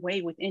certain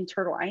way within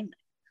Turtle Island.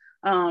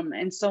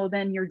 And so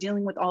then you're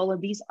dealing with all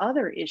of these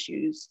other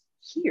issues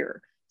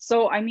here.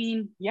 So, I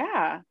mean,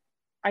 yeah,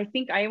 I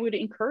think I would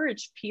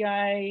encourage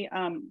PI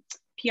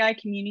PI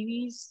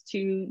communities to,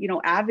 you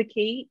know,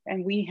 advocate,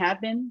 and we have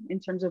been, in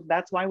terms of,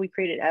 that's why we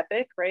created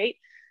EPIC, right?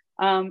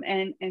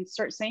 And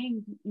start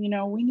saying, you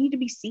know, we need to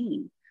be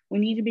seen, we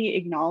need to be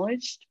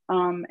acknowledged,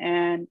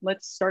 and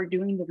let's start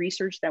doing the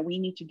research that we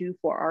need to do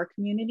for our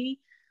community.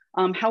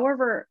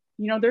 However,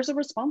 you know, there's a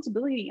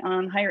responsibility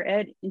on higher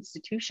ed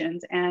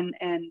institutions and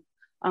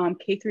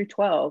K through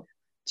 12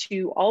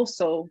 to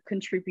also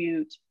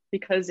contribute,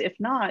 because if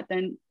not,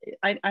 then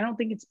I don't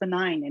think it's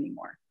benign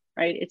anymore,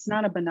 right? It's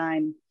not a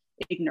benign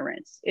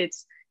ignorance.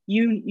 It's,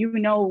 you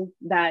know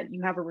that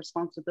you have a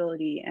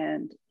responsibility,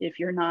 and if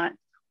you're not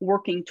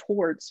working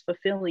towards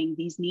fulfilling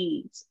these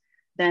needs,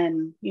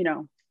 then, you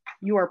know,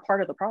 you are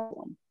part of the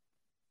problem.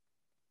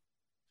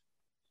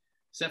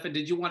 Sefa,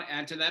 did you want to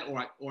add to that,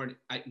 or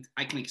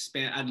I can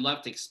expand? I'd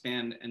love to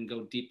expand and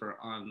go deeper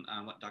on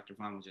what Dr.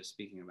 Vaughn was just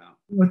speaking about.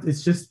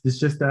 It's just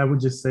that I would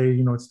just say,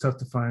 you know, it's tough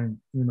to find,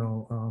 you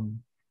know,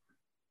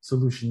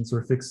 solutions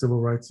or fix civil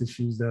rights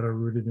issues that are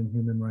rooted in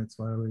human rights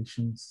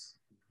violations.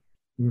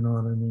 You know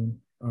what I mean?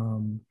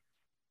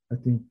 I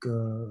think,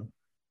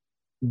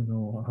 you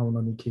know,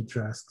 Kehaulani K.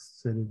 Trask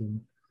said it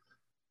and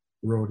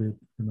wrote it,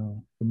 you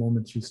know, the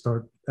moment you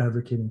start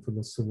advocating for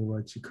the civil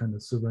rights, you kind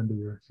of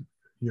surrender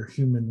your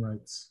human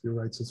rights, your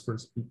rights as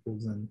First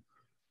Peoples. And,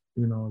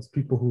 you know, as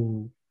people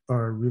who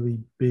are really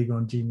big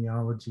on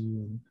genealogy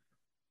and,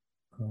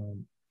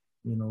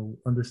 you know,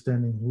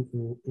 understanding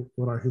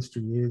what our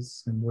history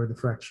is and where the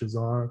fractures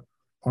are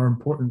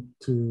important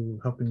to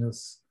helping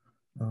us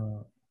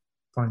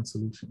find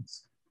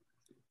solutions.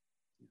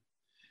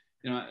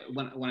 You know,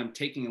 what I'm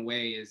taking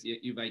away is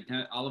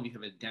all of you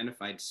have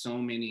identified so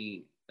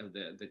many of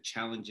the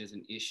challenges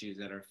and issues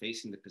that are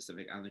facing the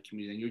Pacific Islander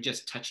community, and you're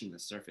just touching the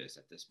surface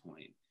at this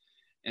point.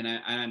 And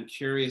I'm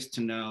curious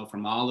to know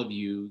from all of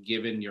you,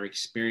 given your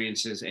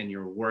experiences and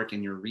your work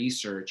and your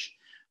research,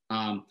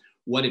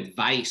 what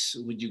advice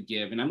would you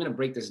give? And I'm going to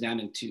break this down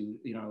into,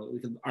 you know,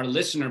 our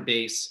listener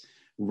base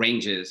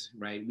ranges,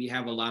 right? We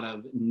have a lot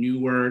of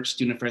newer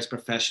student affairs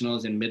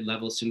professionals and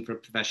mid-level student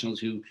affairs professionals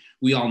who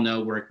we all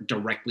know work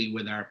directly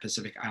with our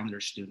Pacific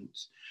Islander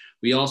students.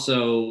 We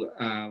also,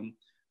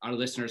 our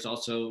listeners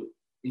also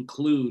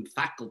include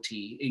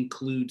faculty,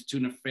 include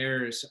student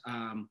affairs,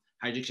 higher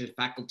education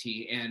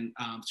faculty, and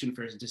student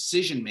affairs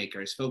decision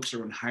makers, folks who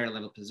are in higher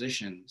level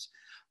positions.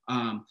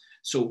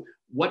 So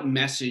what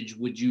message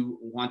would you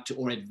want to,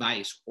 or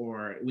advice,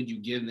 or would you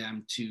give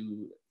them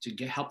to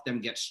help them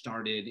get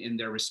started in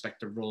their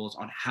respective roles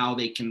on how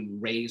they can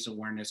raise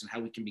awareness and how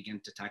we can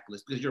begin to tackle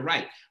this? Because you're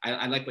right.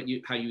 I like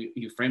how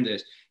you framed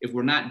this. If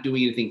we're not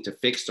doing anything to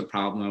fix the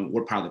problem,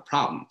 we're part of the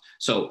problem.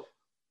 So,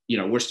 you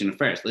know, we're student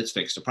affairs, let's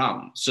fix the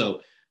problem.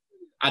 So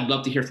I'd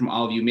love to hear from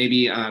all of you.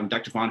 Maybe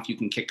Dr. Vaughn, if you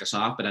can kick us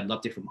off, but I'd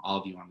love to hear from all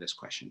of you on this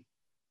question.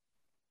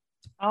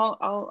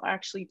 I'll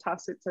actually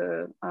toss it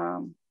to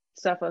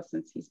Sefa,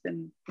 since he's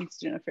been in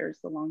student affairs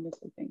the longest,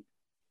 I think.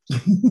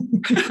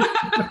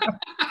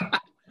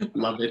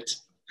 Love it.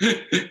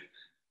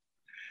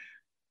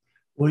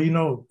 Well, you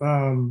know,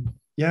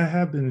 yeah, I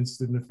have been in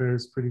student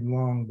affairs pretty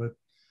long, but,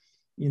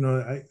 you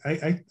know,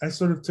 I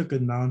sort of took a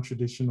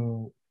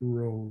non-traditional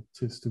role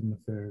to student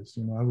affairs.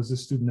 You know, I was a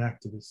student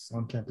activist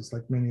on campus,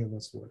 like many of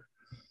us were.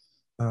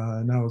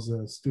 And I was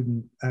a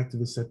student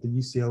activist at the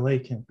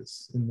UCLA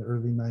campus in the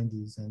early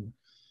 90s. And,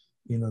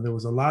 you know, there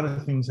was a lot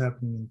of things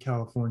happening in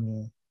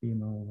California, you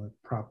know, like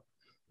Prop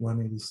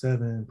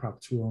 187,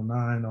 Prop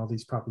 209, all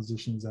these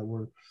propositions that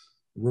were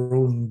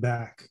rolling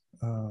back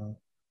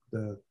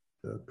the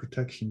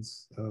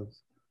protections of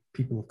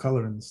people of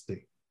color in the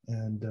state.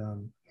 And,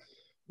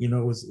 you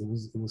know, it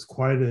was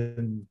quite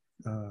an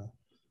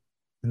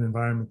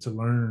environment to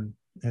learn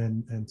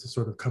and to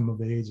sort of come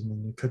of age, and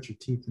then you cut your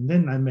teeth. And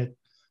then I met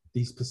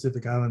these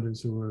Pacific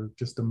Islanders who were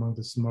just among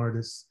the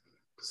smartest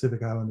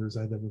Pacific Islanders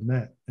I'd ever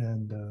met.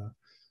 And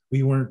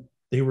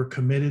they were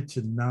committed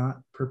to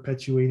not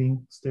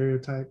perpetuating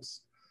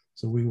stereotypes.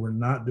 So we were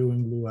not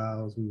doing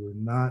luau's, we were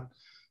not,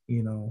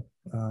 you know,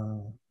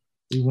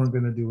 we weren't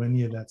gonna do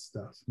any of that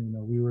stuff. You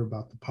know, we were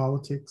about the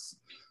politics,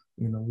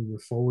 you know, we were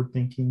forward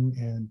thinking,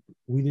 and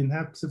we didn't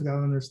have Pacific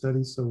Islander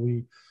studies, so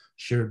we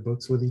shared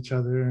books with each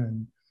other.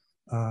 And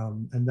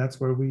that's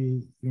where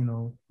we, you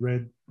know,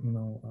 read, you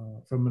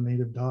know, From a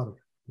Native Daughter.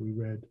 We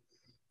read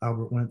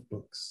Albert Wendt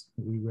books.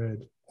 We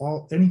read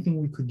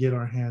anything we could get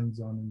our hands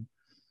on.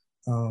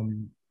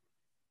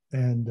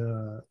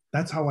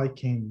 That's how I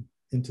came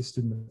into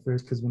student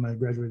affairs, because when I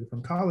graduated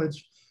from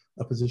college,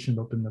 a position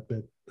opened up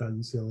at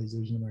UCLA's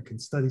Asian American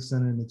Studies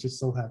Center, and it just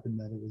so happened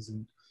that it was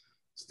in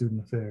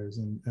student affairs.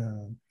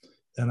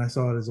 And I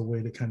saw it as a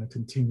way to kind of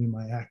continue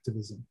my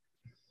activism.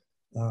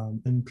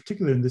 And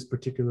particularly in this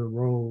particular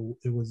role,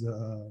 it was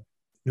a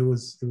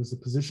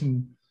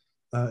position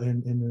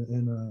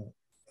in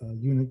a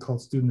unit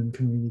called Student and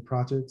Community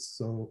Projects.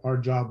 So our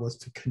job was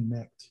to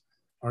connect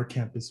our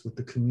campus with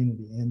the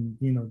community. And,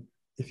 you know,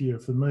 if you're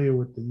familiar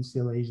with the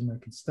UCLA Asian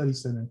American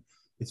Studies Center,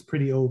 it's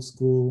pretty old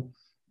school.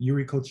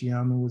 Yuri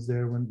Kochiyama was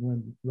there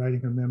when writing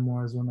her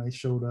memoirs when I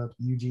showed up.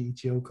 Yuji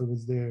Ichioka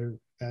was there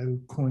guy who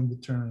coined the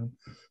term,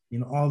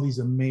 all these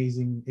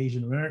amazing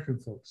Asian American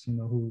folks,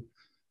 who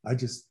I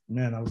just,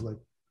 man, I was like,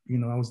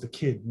 I was the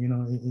kid,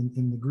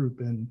 in the group.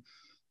 And,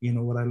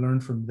 what I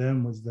learned from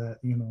them was that,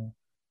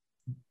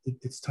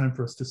 it's time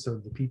for us to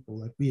serve the people.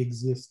 Like, we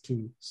exist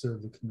to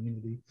serve the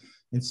community.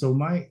 And so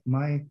my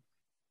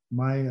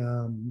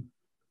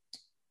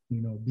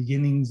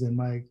beginnings and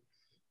my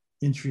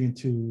entry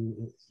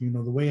into,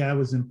 the way I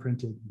was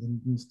imprinted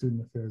in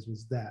student affairs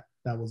was that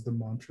was the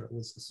mantra. It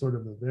was sort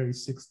of a very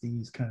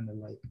 60s kind of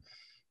like,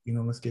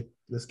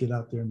 let's get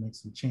out there and make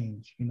some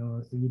change, you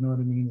know what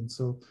I mean? And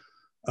so,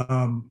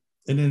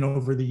 and then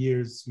over the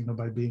years,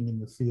 by being in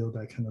the field,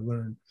 I kind of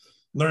learned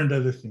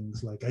other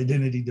things like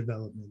identity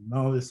development and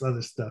all this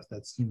other stuff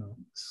that's,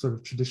 sort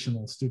of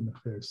traditional student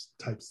affairs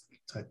type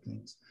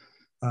things.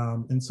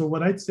 And so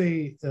what I'd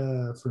say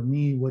for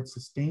me, what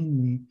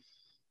sustained me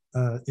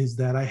is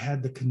that I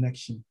had the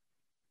connection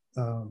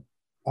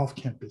off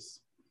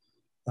campus.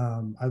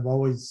 I've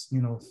always,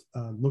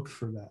 looked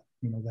for that,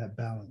 that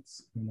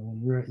balance.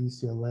 When we were at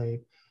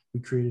UCLA, we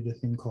created a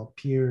thing called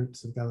PEER,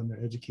 Pacific Islander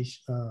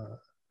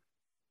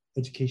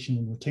Education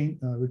and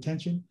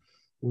Retention,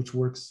 which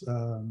works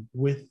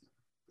with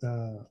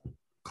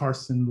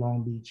Carson,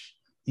 Long Beach,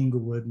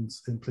 Inglewood, and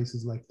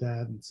places like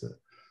that. And it's a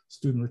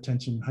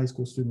high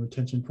school student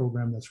retention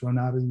program that's run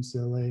out of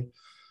UCLA.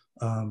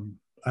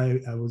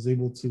 I was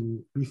able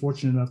to be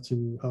fortunate enough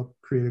to help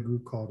create a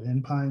group called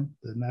NPINE,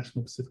 the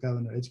National Pacific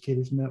Islander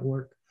Educators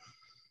Network.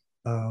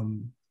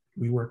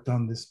 We worked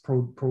on this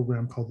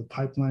program called the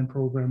Pipeline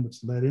Program,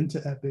 which led into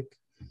EPIC.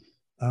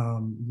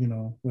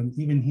 When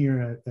even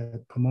here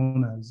at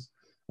Pomona,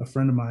 a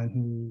friend of mine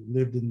who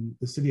lived in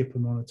the city of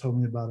Pomona told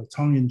me about a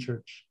Tongan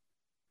church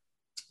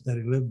that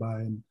he lived by.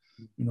 And,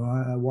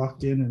 I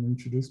walked in and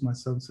introduced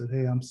myself and said,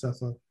 hey, I'm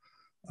Sefa.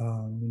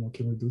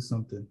 Can we do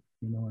something?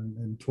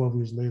 And 12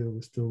 years later,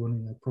 we're still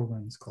running that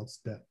program. It's called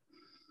STEP.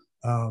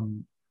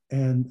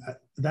 And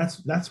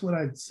that's what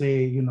I'd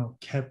say,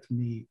 kept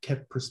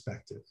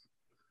perspective.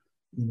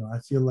 I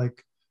feel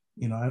like,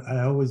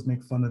 I always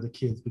make fun of the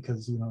kids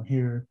because,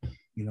 here,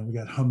 we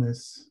got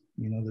hummus,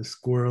 there's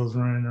squirrels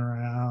running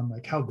around.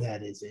 Like, how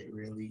bad is it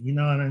really? You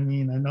know what I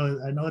mean? I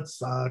know it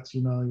sucks,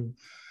 you're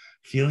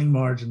feeling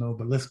marginal,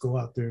 but let's go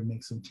out there and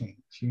make some change.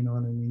 You know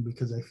what I mean?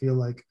 Because I feel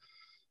like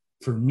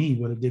for me,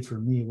 what it did for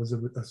me was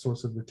a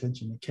source of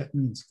retention. It kept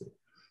me in school.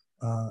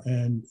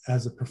 And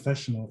as a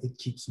professional, it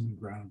keeps me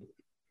grounded.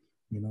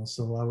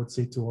 So I would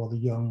say to all the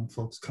young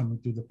folks coming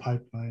through the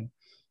pipeline,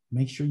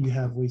 make sure you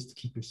have ways to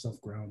keep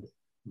yourself grounded.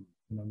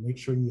 Make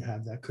sure you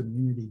have that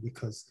community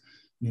because,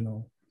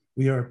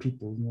 we are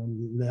people,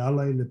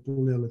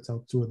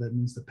 that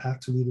means the path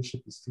to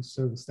leadership is through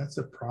service. That's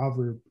a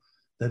proverb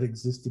that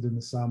existed in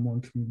the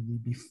Samoan community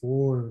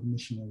before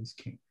missionaries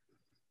came.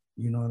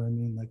 You know what I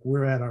mean? Like,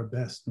 we're at our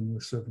best when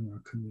we're serving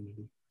our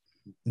community.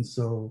 And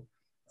so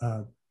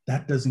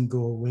that doesn't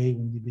go away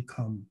when you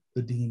become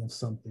the dean of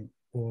something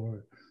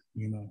or,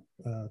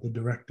 the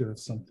director of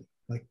something.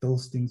 Like,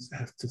 those things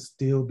have to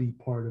still be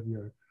part of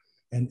your,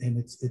 and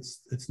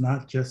it's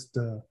not just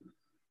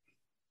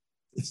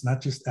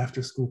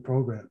after school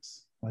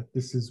programs. Like,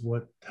 this is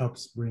what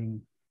helps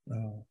bring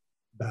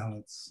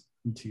balance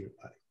into your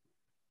life.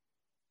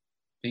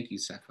 Thank you,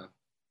 Sefa.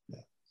 Yeah.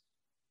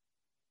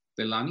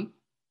 Leilani,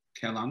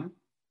 Kehaulani.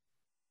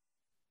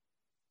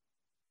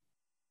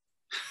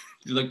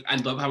 Look, I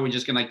love how we're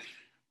just gonna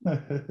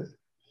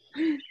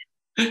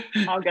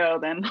I'll go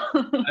then.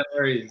 No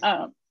worries.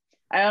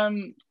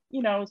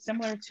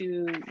 Similar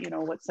to,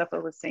 what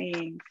Sefa was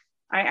saying,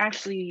 I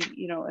actually,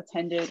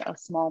 attended a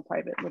small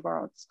private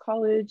liberal arts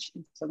college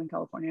in Southern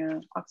California,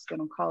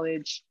 Occidental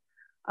College.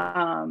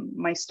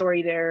 My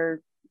story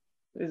there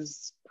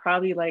is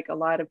probably like a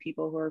lot of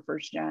people who are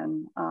first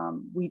gen.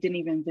 We didn't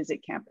even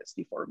visit campus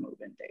before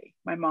move-in day.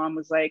 My mom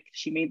was like,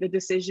 she made the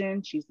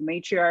decision. She's the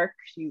matriarch.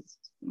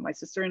 My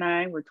sister and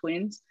I were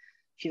twins.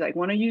 She's like,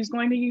 one of you's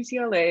going to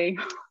UCLA.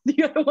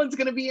 The other one's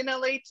going to be in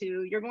LA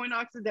too. You're going to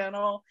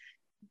Occidental.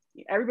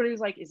 Everybody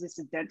was like, is this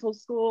a dental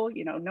school?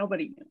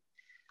 Nobody knew.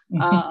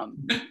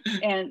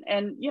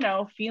 And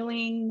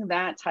feeling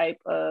that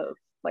type of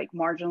like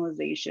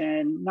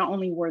marginalization. Not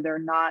only were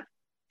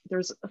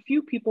there's a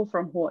few people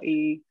from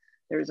Hawaii,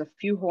 there's a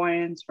few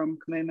Hawaiians from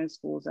commitment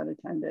schools that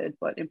attended,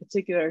 but in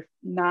particular,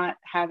 not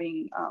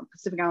having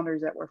Pacific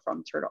Islanders that were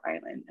from Turtle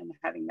Island and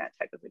having that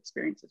type of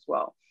experience as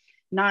well.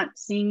 Not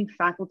seeing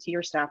faculty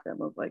or staff that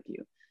look like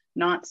you,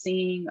 not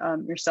seeing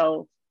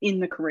yourself in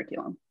the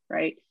curriculum,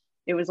 right?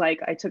 It was like,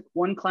 I took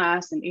one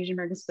class in Asian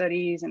American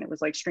Studies and it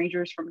was like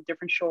strangers from a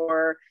different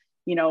shore,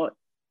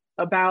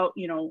 about,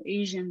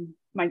 Asian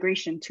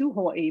migration to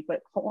Hawaii,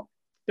 but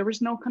there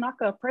was no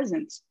Kanaka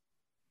presence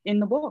in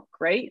the book,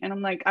 right? And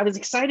I'm like, I was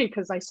excited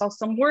because I saw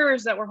some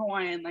words that were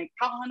Hawaiian, like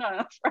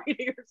kahana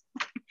Friday or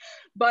something.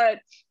 But,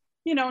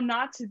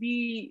 not to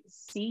be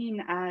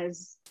seen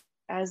as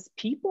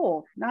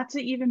people, not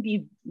to even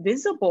be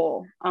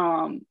visible,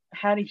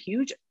 had a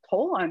huge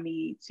toll on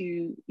me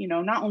to,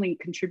 not only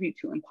contribute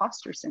to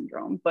imposter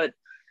syndrome, but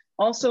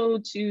also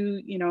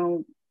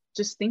to,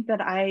 just think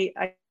that I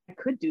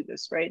could do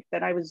this, right?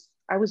 That I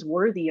was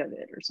worthy of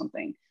it or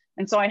something.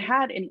 And so I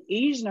had an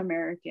Asian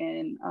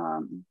American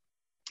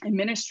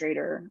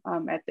administrator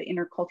at the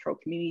Intercultural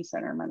Community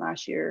Center my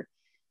last year,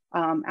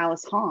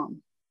 Alice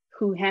Hom,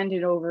 who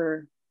handed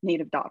over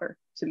Native Daughter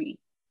to me.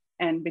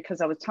 And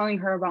because I was telling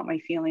her about my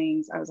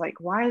feelings, I was like,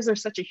 why is there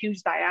such a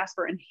huge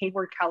diaspora in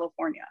Hayward,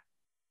 California?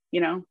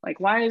 You know, like,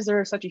 why is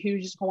there such a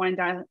huge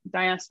Hawaiian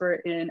diaspora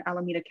in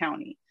Alameda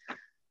County?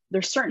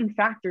 There's certain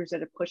factors that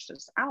have pushed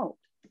us out,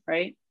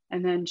 right?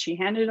 And then she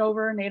handed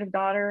over Native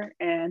Daughter,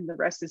 and the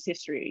rest is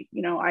history.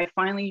 You know, I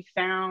finally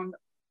found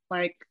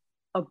like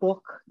a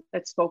book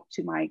that spoke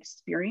to my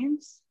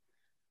experience.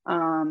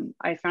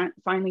 I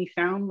finally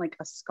found like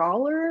a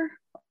scholar,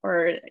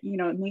 or, you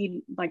know, it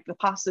made like the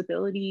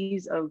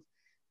possibilities of,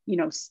 you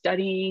know,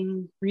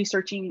 studying,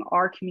 researching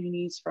our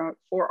communities for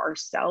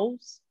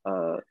ourselves,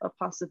 a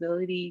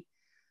possibility.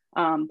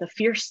 The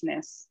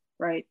fierceness,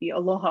 right? The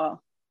aloha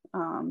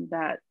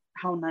that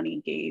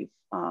Haunani gave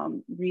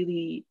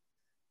really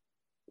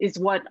is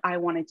what I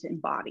wanted to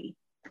embody.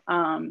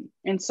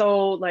 And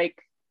so,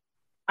 like,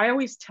 I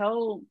always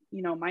tell,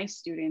 you know, my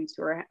students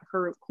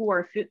who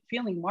are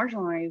feeling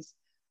marginalized,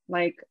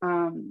 like,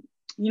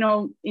 you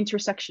know,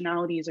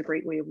 intersectionality is a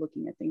great way of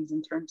looking at things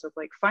in terms of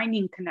like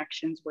finding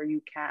connections where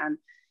you can,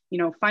 you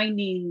know,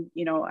 finding,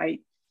 you know, I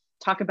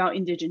talk about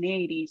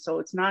indigeneity. So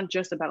it's not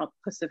just about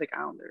Pacific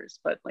Islanders,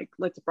 but like,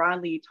 let's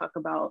broadly talk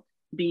about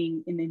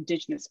being an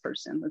Indigenous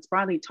person. Let's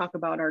broadly talk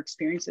about our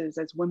experiences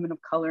as women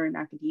of color in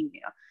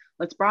academia.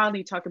 Let's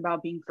broadly talk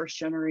about being first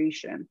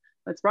generation.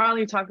 Let's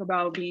broadly talk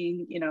about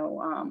being, you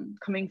know,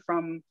 coming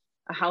from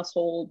a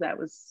household that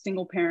was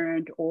single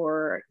parent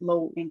or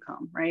low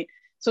income, right?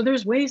 So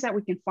there's ways that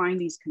we can find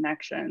these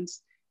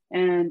connections.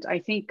 And I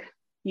think,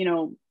 you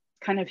know,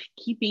 kind of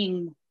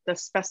keeping the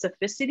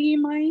specificity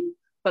in mind,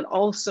 but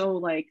also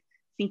like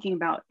thinking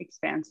about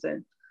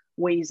expansive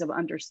ways of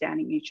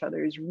understanding each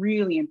other is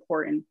really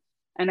important.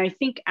 And I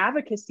think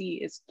advocacy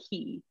is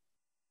key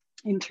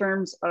in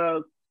terms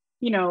of,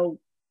 you know,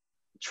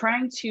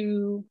 trying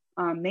to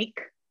make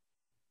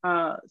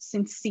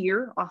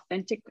sincere,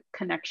 authentic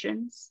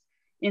connections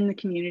in the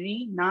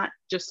community, not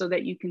just so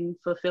that you can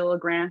fulfill a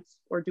grant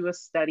or do a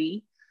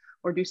study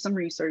or do some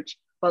research,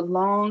 but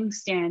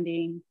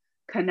long-standing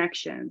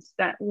connections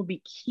that will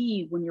be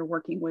key when you're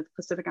working with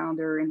Pacific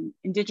Islander and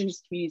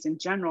Indigenous communities in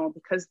general,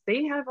 because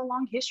they have a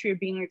long history of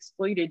being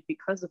exploited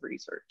because of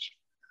research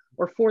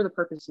or for the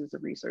purposes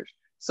of research.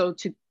 So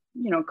to,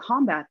 you know,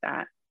 combat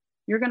that,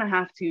 you're going to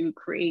have to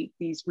create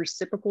these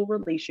reciprocal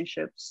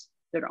relationships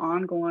that are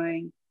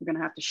ongoing. You're going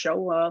to have to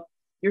show up.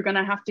 You're going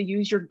to have to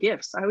use your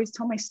gifts. I always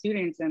tell my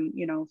students, and,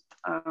 you know,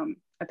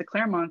 at the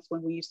Claremonts,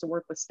 when we used to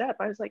work with STEP,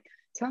 I was like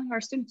telling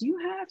our students, you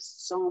have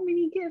so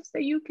many gifts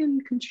that you can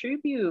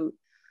contribute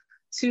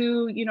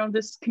to, you know,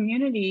 this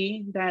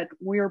community that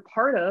we're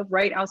part of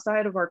right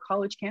outside of our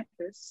college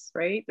campus,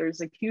 right?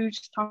 There's a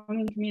huge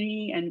Tongan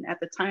community. And at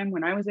the time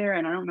when I was there,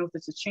 and I don't know if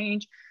this has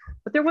changed,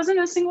 but there wasn't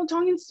a single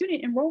Tongan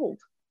student enrolled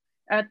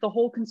at the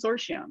whole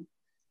consortium.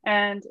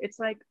 And it's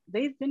like,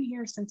 they've been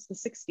here since the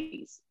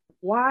 60s.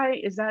 Why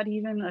is that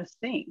even a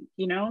thing?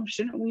 You know,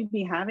 shouldn't we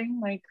be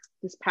having like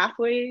this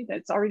pathway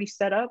that's already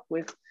set up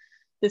with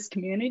this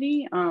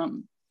community?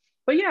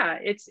 But yeah,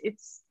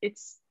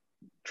 it's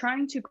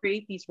trying to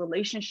create these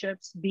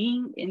relationships,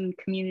 being in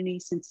community,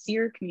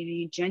 sincere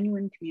community,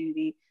 genuine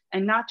community,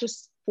 and not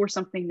just for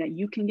something that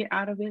you can get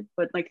out of it,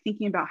 but like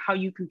thinking about how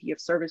you can be of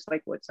service,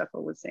 like what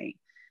Sefa was saying.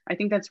 I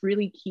think that's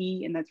really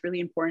key, and that's really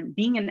important.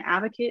 Being an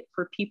advocate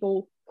for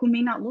people who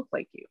may not look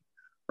like you,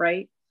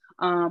 right?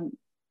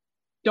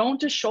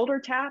 Don't just shoulder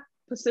tap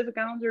Pacific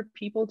Islander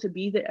people to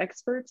be the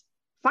experts.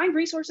 Find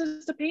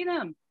resources to pay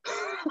them.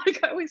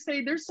 Like I always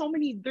say, there's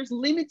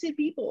limited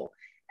people,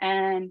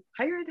 and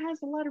higher ed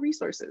has a lot of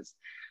resources.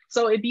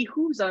 So it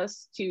behooves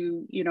us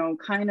to, you know,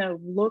 kind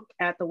of look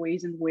at the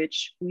ways in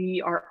which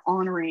we are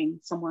honoring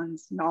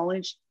someone's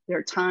knowledge,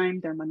 their time,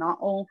 their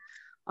mana'o.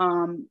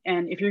 And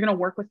if you're going to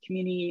work with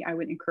community, I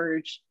would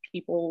encourage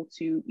people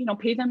to, you know,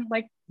 pay them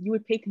like you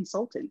would pay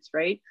consultants,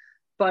 right?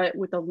 But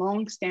with a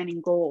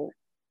long-standing goal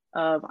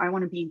of, I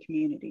want to be in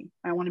community.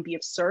 I want to be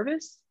of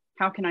service.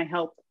 How can I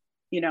help,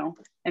 you know,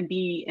 and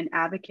be an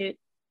advocate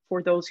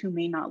for those who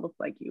may not look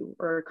like you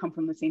or come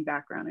from the same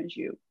background as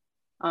you.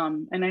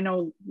 And I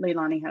know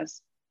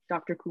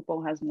Dr.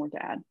 Kupo has more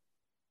to add.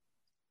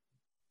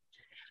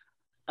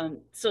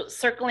 So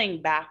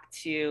circling back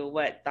to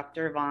what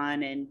Dr.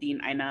 Vaughn and Dean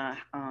Aina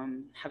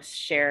have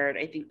shared,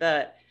 I think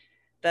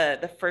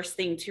the first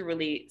thing to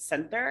really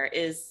center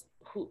is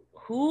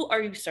who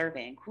are you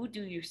serving? Who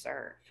do you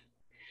serve?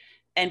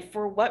 And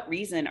for what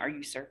reason are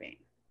you serving?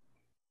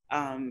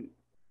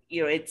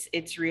 You know,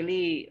 it's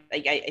really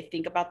like I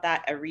think about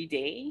that every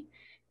day,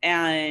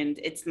 and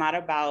it's not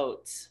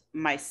about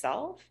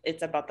myself,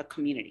 it's about the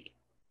community.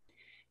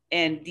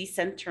 And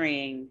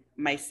decentering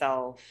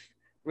myself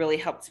really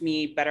helped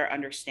me better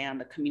understand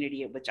the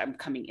community of which I'm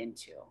coming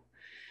into.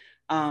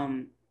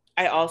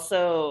 I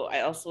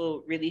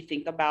also really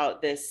think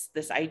about this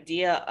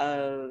idea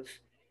of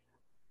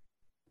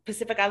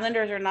Pacific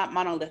Islanders are not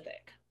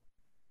monolithic.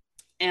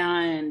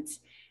 and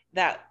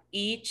that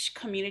each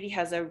community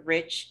has a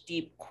rich,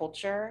 deep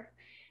culture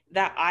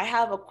that I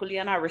have a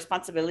kuleana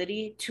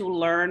responsibility to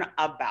learn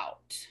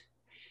about.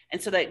 And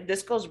so that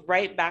this goes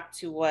right back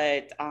to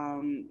what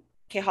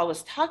Keha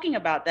was talking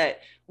about,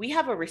 that we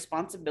have a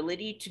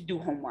responsibility to do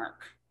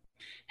homework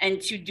and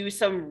to do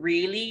some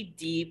really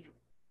deep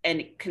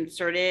and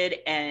concerted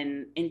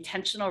and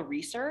intentional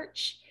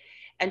research,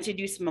 and to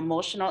do some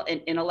emotional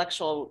and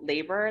intellectual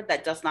labor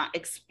that does not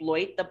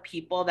exploit the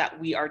people that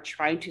we are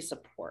trying to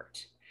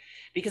support.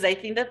 Because I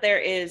think that there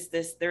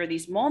are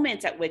these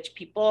moments at which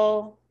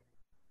people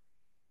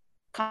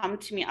come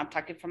to me, I'm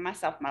talking from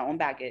myself, my own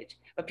baggage,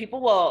 but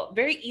people will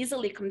very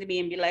easily come to me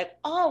and be like,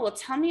 oh, well,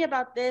 tell me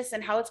about this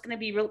and how it's going to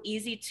be real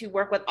easy to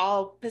work with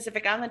all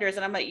Pacific Islanders.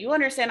 And I'm like, you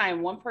understand, I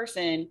am one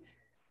person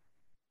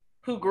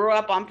who grew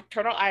up on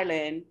Turtle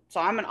Island. So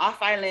I'm an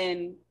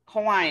off-island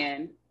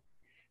Hawaiian.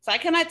 So I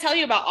cannot tell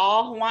you about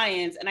all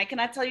Hawaiians, and I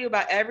cannot tell you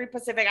about every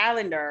Pacific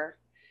Islander.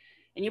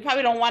 And you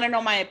probably don't want to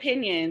know my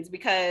opinions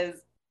because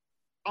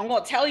I'm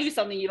going to tell you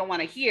something you don't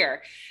want to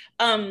hear.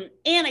 And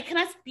I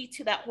cannot speak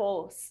to that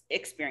whole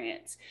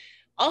experience.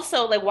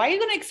 Also, like, why are you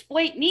going to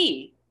exploit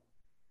me?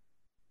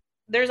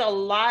 There's a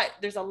lot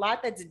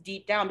that's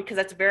deep down, because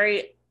that's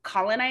very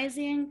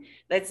colonizing,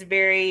 that's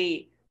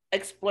very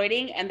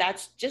exploiting, and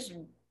that's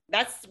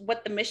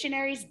what the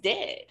missionaries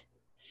did.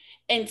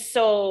 And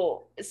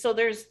so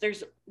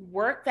there's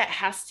work that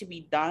has to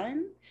be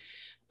done.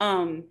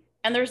 And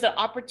there's an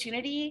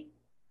opportunity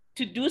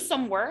to do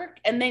some work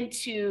and then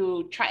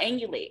to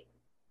triangulate,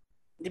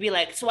 to be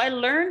like, so I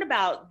learned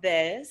about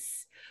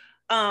this,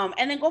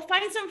 and then go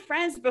find some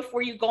friends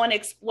before you go and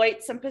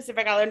exploit some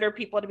Pacific Islander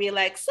people to be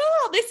like, so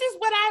this is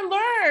what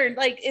I learned.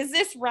 Like, is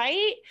this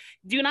right?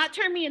 Do not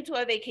turn me into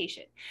a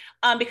vacation,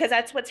 because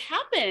that's what's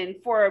happened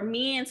for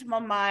me and some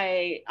of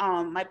my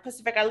my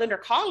Pacific Islander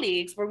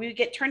colleagues, where we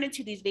get turned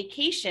into these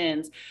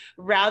vacations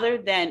rather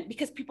than,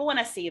 because people want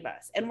to save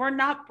us, and we're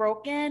not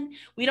broken.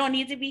 We don't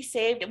need to be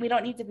saved, and we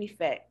don't need to be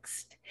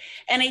fixed.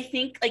 And I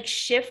think, like,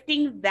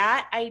 shifting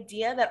that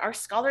idea that our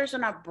scholars are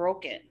not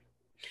broken.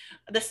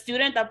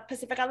 The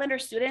Pacific Islander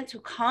students who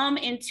come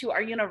into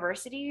our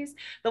universities,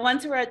 the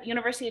ones who are at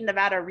University of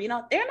Nevada,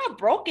 Reno, they're not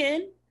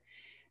broken.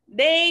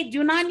 They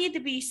do not need to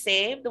be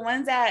saved. The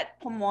ones at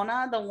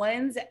Pomona, the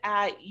ones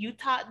at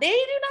Utah, they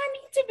do not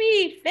need to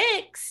be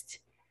fixed.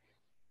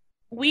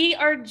 We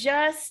are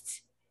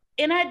just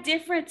in a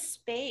different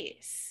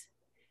space,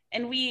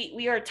 and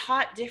we are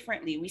taught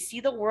differently. We see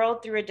the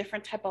world through a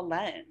different type of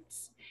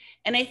lens.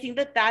 And I think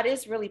that that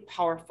is really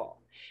powerful.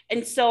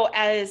 And so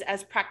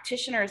as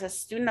practitioners, as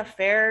student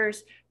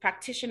affairs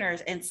practitioners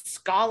and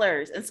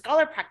scholar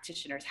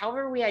practitioners,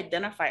 however we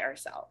identify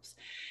ourselves,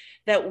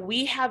 that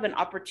we have an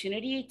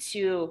opportunity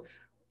to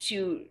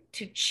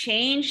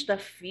change the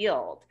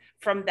field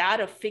from that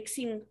of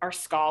fixing our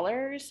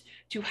scholars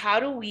to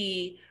how do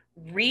we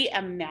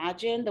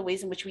reimagine the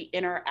ways in which we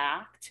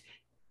interact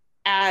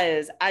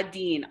as a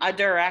dean, a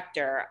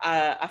director,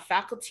 a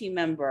faculty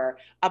member,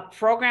 a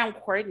program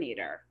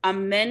coordinator, a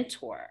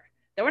mentor.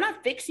 That we're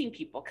not fixing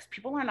people, because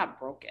people are not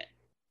broken.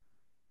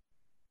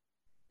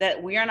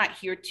 That we are not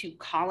here to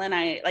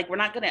colonize, like, we're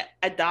not going to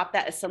adopt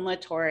that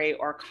assimilatory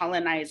or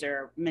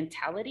colonizer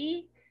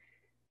mentality.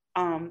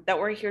 That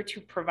we're here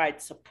to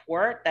provide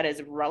support that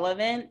is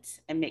relevant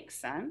and makes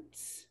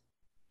sense.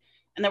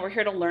 And that we're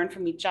here to learn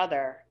from each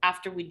other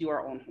after we do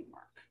our own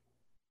homework.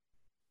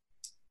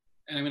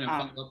 And I'm going to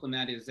follow up on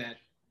that, is that,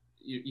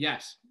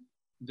 yes,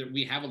 that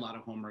we have a lot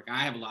of homework. I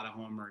have a lot of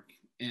homework.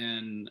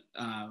 And,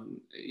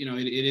 you know,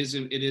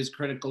 it is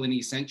critical and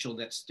essential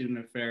that student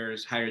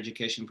affairs, higher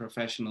education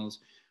professionals,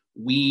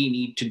 we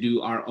need to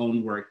do our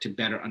own work to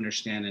better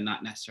understand and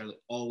not necessarily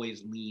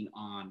always lean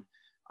on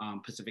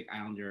Pacific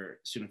Islander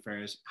student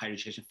affairs, higher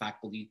education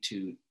faculty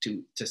to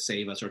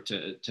save us or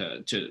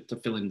to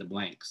fill in the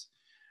blanks.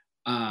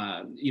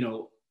 You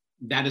know,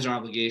 that is our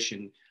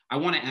obligation. I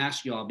want to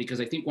ask y'all,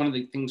 because I think one of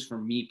the things for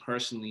me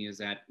personally is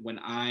that when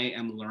I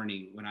am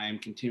learning, when I am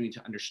continuing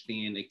to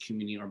understand a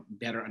community or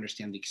better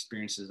understand the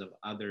experiences of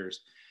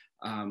others,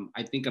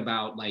 I think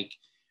about, like,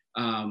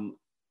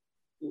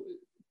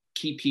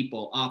 key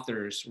people,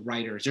 authors,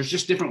 writers. There's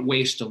just different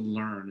ways to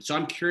learn. So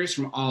I'm curious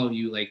from all of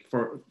you, like,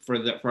 for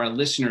our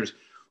listeners,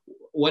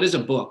 what is a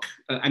book?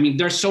 I mean,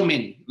 there's so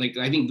many. Like,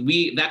 I think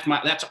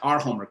that's our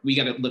homework. We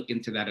got to look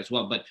into that as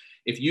well. But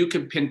if you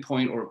could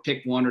pinpoint or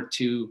pick one or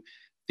two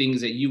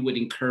things that you would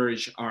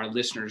encourage our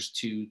listeners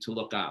to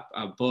look up,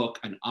 a book,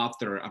 an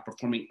author, a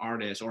performing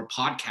artist, or a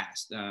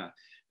podcast,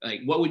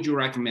 like, what would you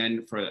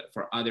recommend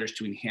for others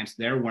to enhance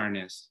their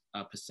awareness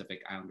of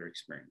Pacific Islander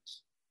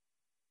experience?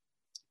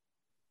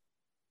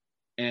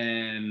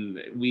 And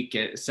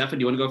Sefa, do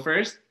you want to go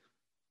first?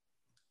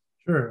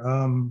 Sure.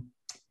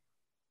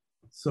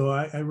 So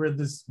I read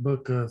this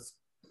book a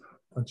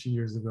bunch of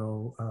years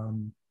ago,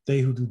 They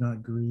Who Do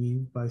Not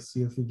Grieve by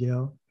C.F.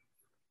 Gale.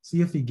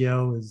 C.F.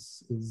 Gale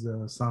is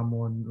a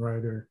Samoan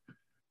writer,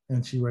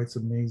 and she writes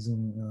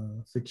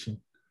amazing fiction.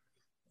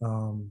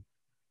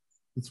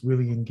 It's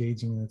really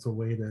engaging, and it's a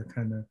way to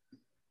kind of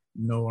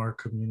know our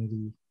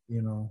community,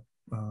 you know,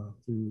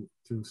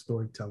 through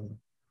storytelling.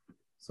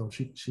 So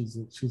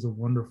she's a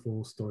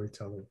wonderful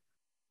storyteller.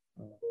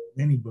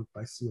 Any book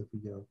by Sia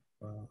Figuel,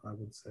 I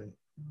would say.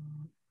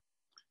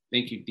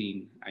 Thank you,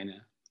 Dean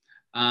Aina.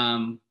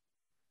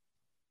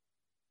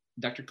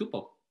 Dr.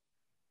 Kupo.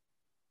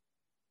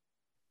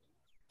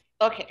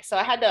 Okay, so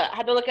I had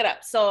to look it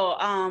up. So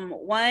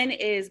one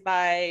is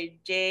by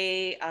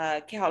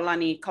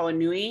Kehaulani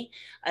Vaughn.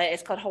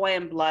 It's called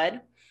Hawaiian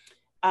Blood.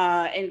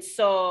 And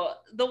so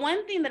the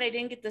one thing that I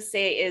didn't get to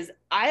say is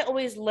I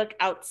always look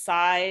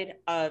outside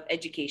of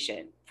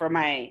education for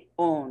my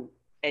own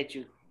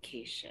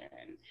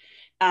education.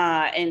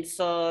 And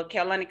so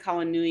Kehaulani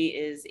Vaughn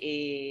is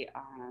a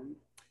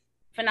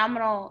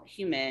phenomenal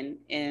human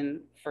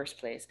in first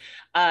place.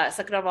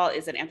 Second of all,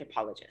 is an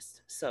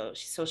anthropologist. So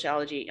she's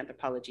sociology,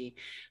 anthropology,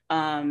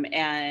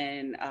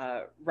 and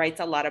writes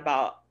a lot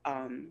about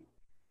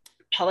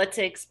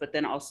politics, but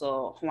then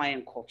also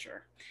Hawaiian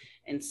culture.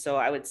 And so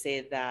I would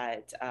say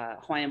that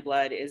Hawaiian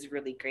Blood is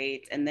really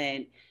great. And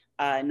then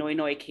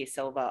Noinoe K.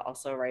 Silva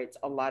also writes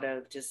a lot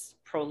of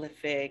just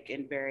prolific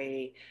and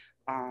very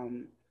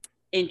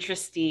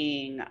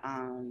interesting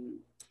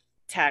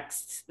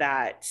texts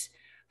that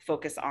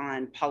focus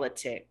on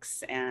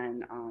politics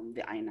and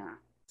the Aina.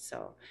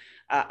 So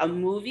a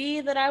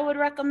movie that I would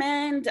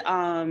recommend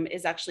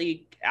is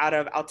actually out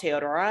of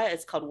Aotearoa.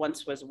 It's called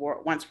Once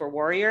Were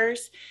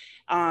Warriors.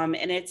 And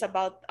it's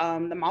about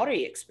the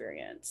Maori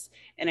experience.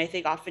 And I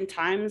think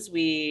oftentimes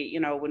we,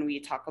 when we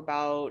talk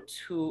about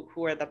who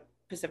are the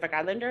Pacific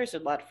Islanders,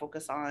 there's a lot of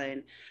focus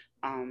on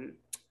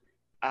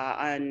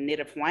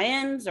Native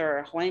Hawaiians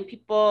or Hawaiian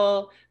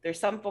people. There's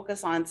some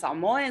focus on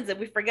Samoans, and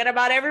we forget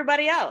about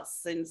everybody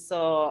else. And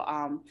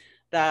so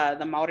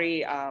the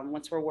Maori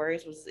Once Were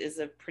Warriors is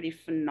a pretty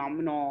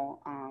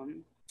phenomenal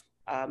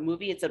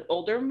movie. It's an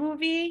older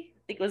movie.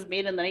 I think it was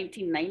made in the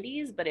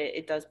 1990s, but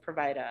it does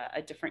provide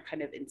a different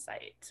kind of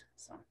insight.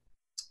 So,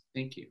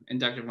 thank you. And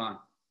Dr. Vaughn.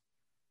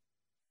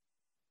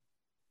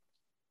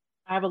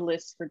 I have a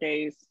list for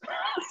days,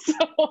 so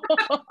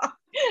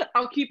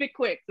I'll keep it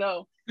quick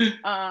though.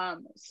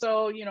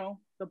 So,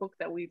 the book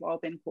that we've all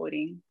been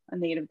quoting, A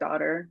Native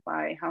Daughter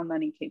by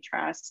Haunani K.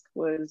 Trask,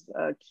 was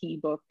a key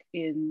book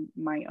in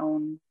my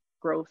own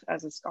growth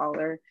as a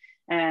scholar.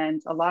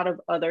 And a lot of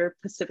other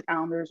Pacific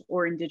Islanders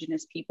or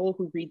Indigenous people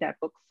who read that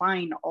book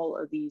find all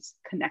of these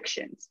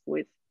connections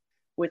with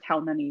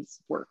Haunani's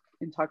work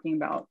in talking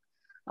about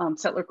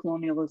settler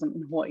colonialism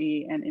in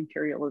Hawaii and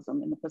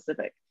imperialism in the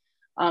Pacific.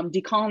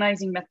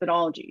 Decolonizing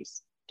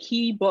Methodologies,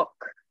 key book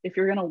if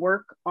you're going to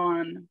work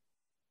on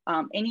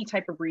any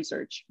type of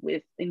research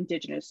with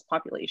Indigenous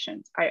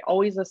populations. I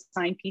always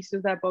assign pieces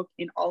of that book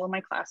in all of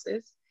my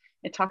classes.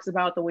 It talks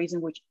about the ways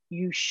in which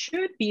you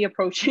should be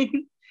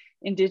approaching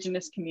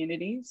Indigenous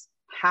communities,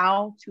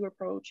 how to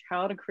approach,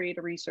 how to create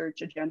a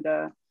research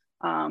agenda,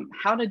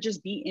 how to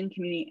just be in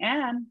community,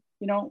 and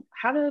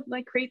how to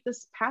create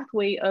this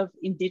pathway of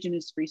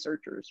Indigenous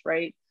researchers,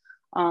 right?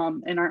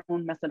 And our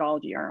own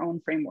methodology, our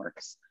own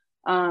frameworks.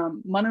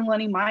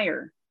 Manulani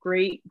Meyer,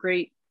 great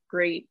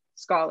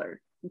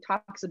scholar, who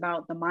talks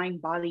about the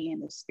mind, body,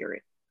 and the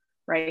spirit,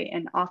 right?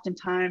 And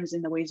oftentimes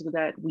in the ways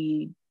that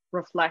we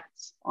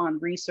reflect on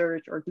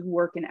research or do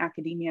work in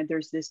academia,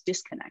 there's this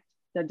disconnect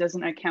that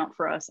doesn't account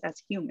for us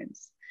as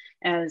humans,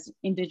 as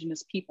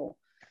Indigenous people.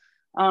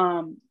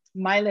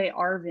 Maile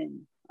Arvin,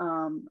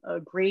 a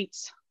great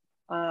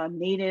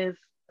Native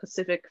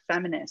Pacific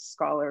feminist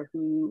scholar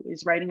who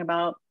is writing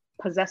about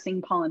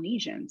possessing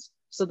Polynesians.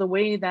 So the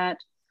way that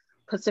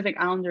Pacific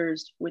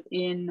Islanders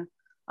within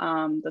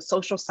the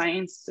social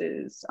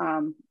sciences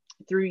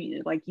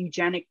through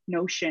eugenic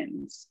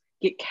notions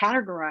get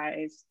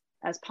categorized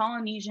as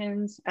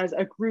Polynesians, as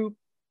a group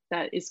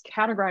that is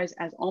categorized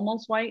as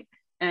almost white,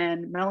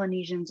 and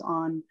Melanesians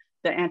on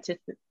the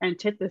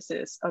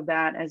antithesis of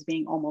that as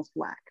being almost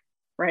Black,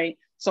 right?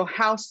 So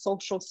how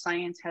social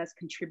science has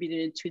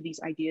contributed to these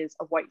ideas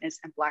of whiteness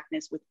and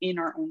Blackness within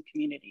our own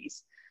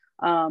communities.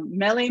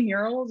 Mele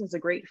Murals is a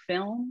great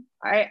film.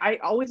 I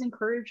always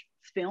encourage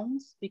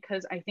films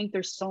because I think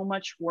there's so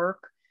much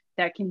work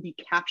that can be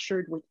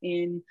captured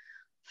within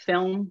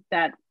film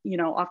that,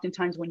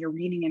 oftentimes when you're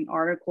reading an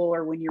article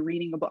or when you're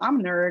reading a book, I'm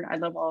a nerd, I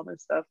love all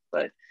this stuff,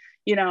 but,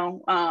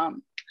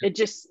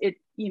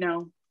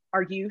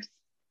 our youth,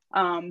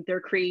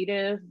 they're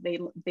creative.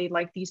 They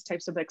like these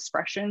types of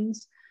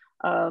expressions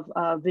of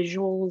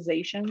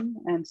visualization.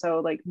 And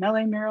so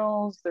Mele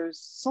Murals, there's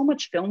so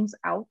much films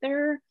out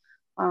there,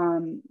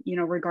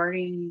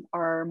 regarding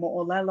our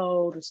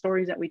mo'olelo, the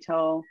stories that we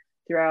tell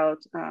throughout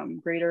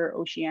greater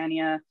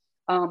Oceania.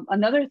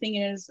 Another thing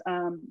is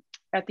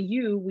at the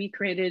U, we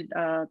created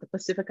the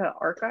Pacifica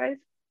Archive.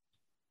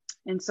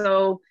 And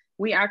so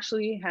we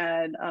actually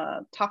had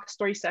talk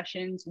story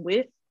sessions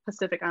with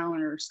Pacific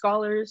Islander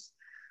scholars.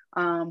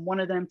 One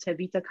of them,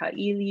 Tevita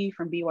Ka'ili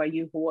from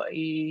BYU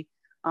Hawaii,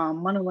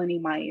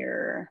 Manulani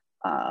Meyer,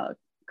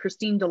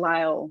 Christine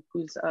Delisle,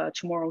 who's a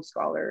Chamorro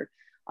scholar.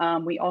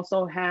 We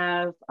also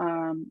have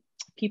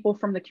people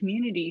from the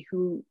community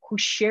who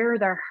share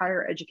their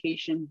higher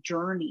education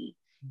journey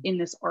in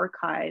this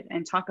archive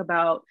and talk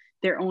about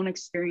their own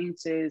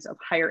experiences of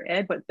higher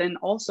ed, but then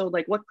also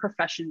like what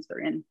professions they're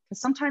in, because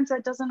sometimes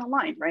that doesn't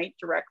align, right,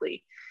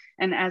 directly.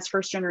 And as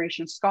first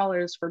generation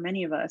scholars, for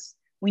many of us,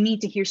 we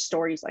need to hear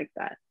stories like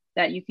that,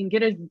 that you can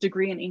get a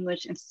degree in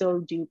English and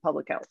still do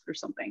public health or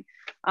something.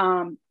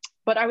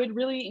 But I would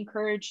really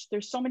encourage,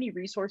 there's so many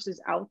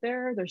resources out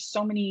there. There's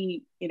so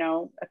many, you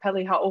know,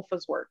 Apeli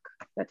Hau'ofa's work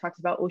that talks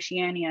about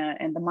Oceania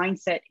and the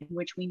mindset in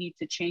which we need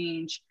to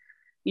change,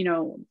 you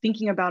know,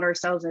 thinking about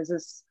ourselves as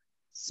this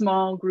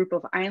small group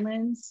of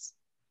islands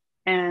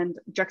and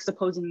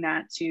juxtaposing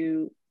that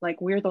to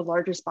like, we're the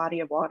largest body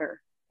of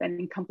water that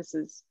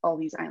encompasses all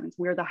these islands.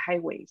 We're the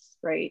highways,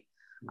 right?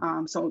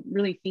 So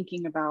really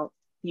thinking about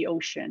the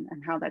ocean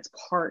and how that's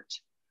part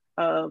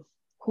of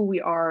who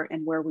we are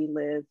and where we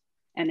live,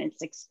 and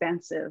it's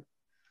expansive.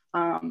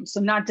 So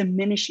not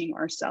diminishing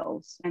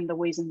ourselves and the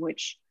ways in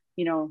which,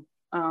 you know,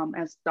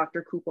 as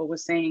Dr. Kupo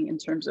was saying, in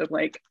terms of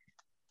like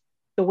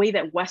the way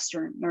that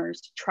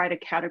Westerners try to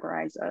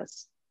categorize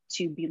us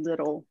to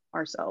belittle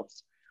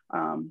ourselves.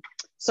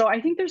 So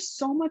I think there's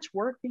so much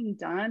work being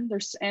done.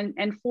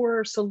 And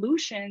for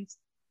solutions,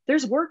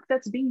 there's work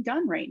that's being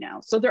done right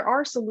now. So there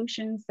are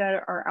solutions that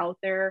are out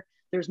there.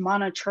 There's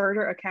Mana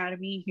Charter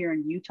Academy here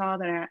in Utah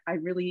that I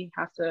really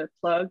have to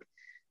plug.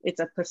 It's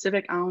a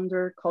Pacific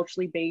Islander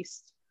culturally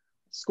based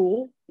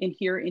school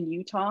here in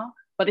Utah,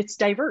 but it's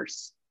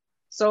diverse.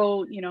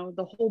 So, you know,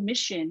 the whole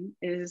mission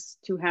is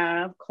to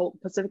have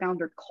Pacific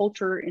Islander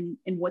culture in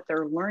what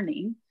they're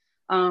learning,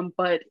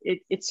 but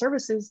it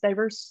services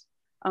diverse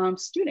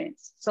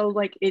students. So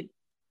like it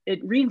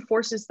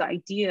reinforces the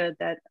idea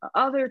that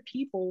other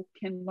people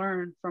can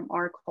learn from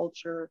our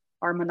culture,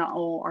 our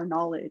mana'o, our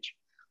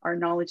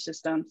knowledge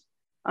systems.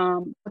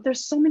 But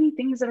there's so many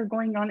things that are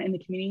going on in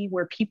the community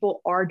where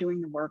people are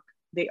doing the work.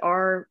 They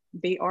are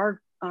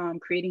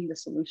creating the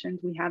solutions.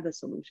 We have the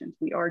solutions.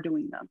 We are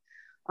doing them.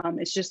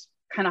 It's just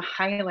kind of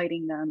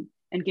highlighting them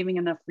and giving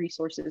enough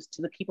resources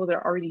to the people that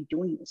are already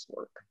doing this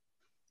work.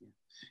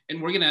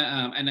 And we're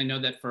gonna, and I know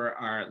that for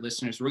our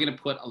listeners, we're gonna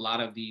put a lot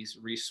of these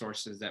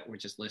resources that were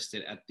just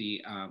listed at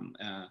the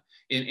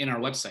in our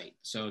website.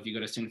 So if you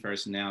go to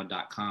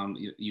studentfirstnow.com,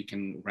 you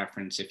can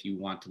reference if you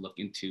want to look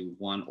into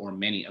one or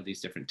many of these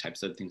different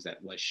types of things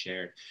that was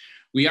shared.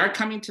 We are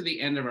coming to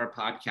the end of our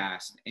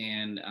podcast,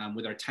 and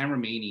with our time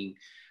remaining,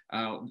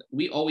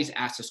 we always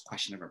ask this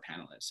question of our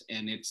panelists,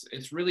 and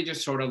it's really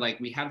just sort of like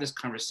we have this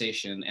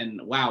conversation,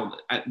 and wow,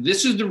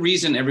 this is the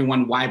reason,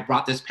 everyone, why I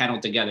brought this panel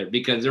together,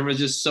 because there was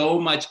just so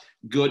much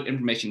good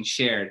information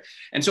shared.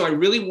 And so I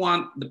really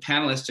want the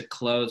panelists to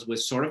close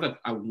with sort of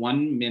a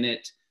 1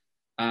 minute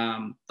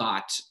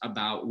thought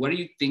about what are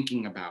you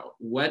thinking about,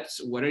 what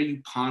are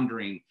you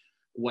pondering,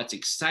 what's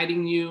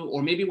exciting you,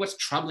 or maybe what's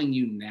troubling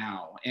you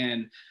now.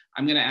 And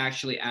I'm going to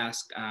actually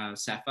ask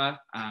Sefa,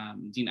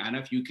 Dean Aina,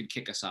 if you could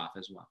kick us off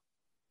as well.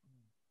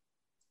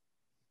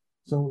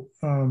 So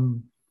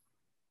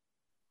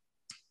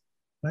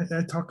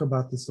I talk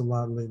about this a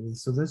lot lately.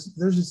 So there's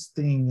this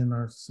thing in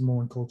our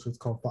Samoan culture. It's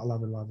called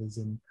pa'alavelavas,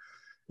 and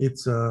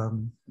it's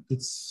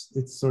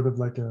sort of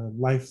like a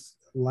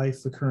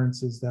life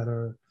occurrences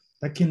that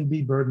can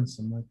be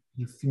burdensome, like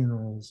your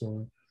funerals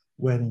or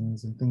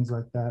weddings and things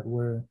like that,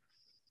 where,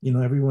 you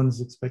know, everyone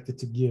is expected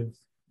to give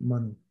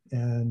money,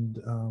 and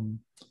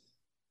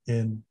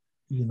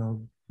you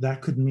know,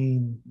 that could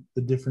mean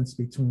the difference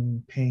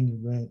between paying your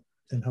rent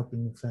and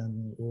helping your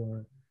family,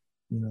 or,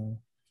 you know,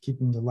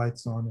 keeping the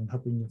lights on and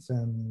helping your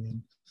family.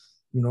 And,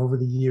 you know, over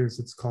the years,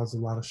 it's caused a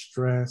lot of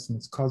stress, and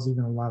it's caused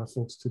even a lot of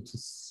folks to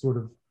sort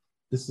of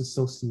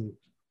disassociate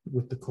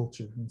with the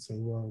culture and say,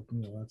 well,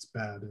 you know, that's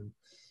bad, and,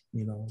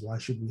 you know, why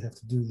should we have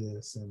to do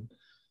this?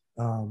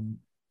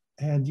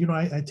 And you know,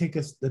 I take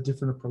a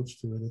different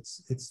approach to it.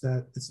 It's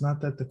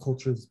not that the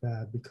culture is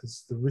bad,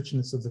 because the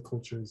richness of the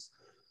culture is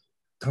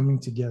coming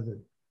together.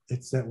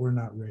 It's that we're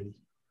not ready.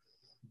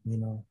 You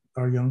know,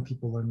 our young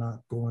people are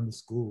not going to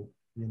school.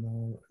 You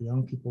know,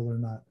 young people are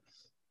not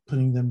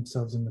putting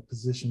themselves in a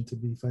position to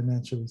be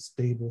financially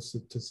stable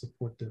to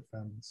support their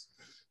families.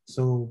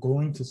 So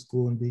going to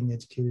school and being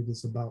educated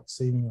is about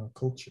saving our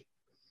culture.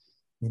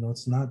 You know,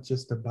 it's not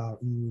just about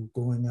you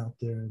going out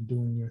there and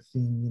doing your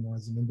thing, you know,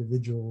 as an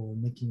individual, or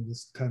making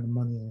this kind of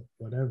money or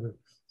whatever.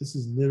 This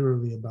is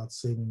literally about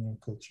saving our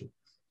culture.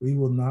 We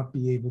will not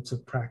be able to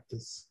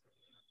practice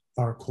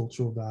our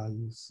cultural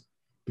values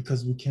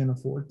because we can't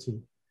afford to,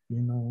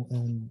 you know,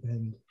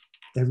 and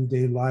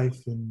everyday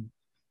life, and,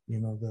 you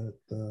know,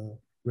 the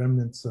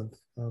remnants of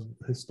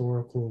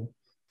historical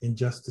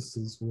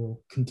injustices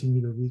will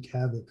continue to wreak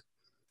havoc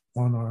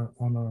on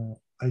our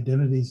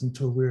identities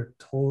until we're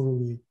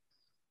totally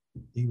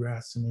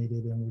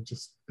deracinated and we're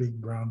just big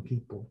brown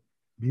people,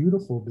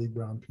 beautiful big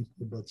brown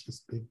people, but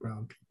just big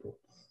brown people.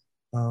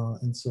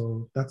 And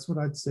so that's what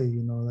I'd say,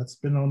 you know, that's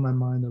been on my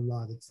mind a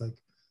lot. It's like,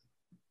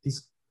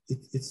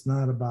 it's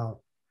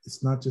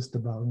not just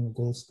about, you know,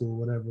 go to school,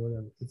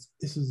 whatever.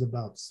 This is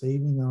about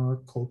saving our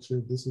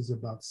culture. This is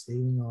about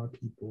saving our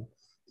people.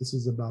 This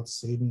is about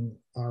saving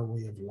our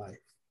way of life.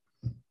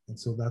 And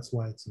so that's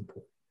why it's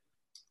important.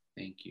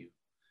 Thank you.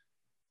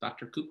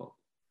 Dr. Kupo.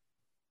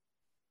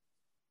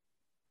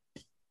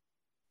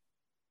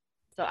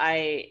 So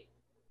I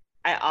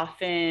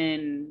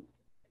often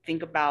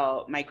think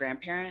about my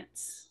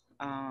grandparents.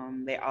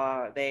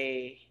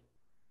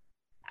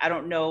 I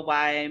don't know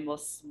why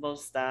most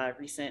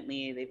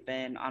recently they've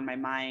been on my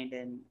mind,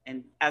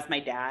 and as my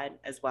dad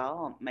as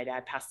well. My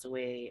dad passed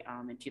away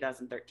in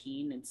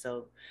 2013, and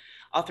so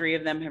all three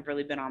of them have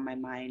really been on my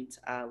mind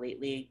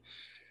lately.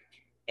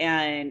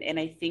 And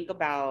I think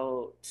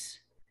about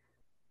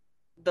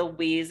the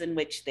ways in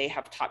which they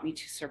have taught me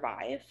to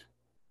survive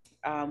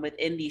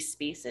within these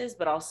spaces,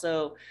 but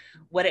also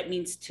what it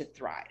means to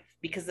thrive.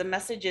 Because the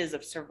messages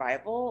of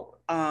survival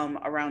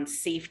around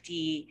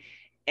safety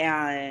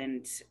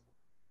and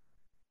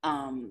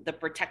the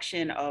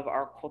protection of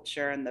our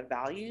culture and the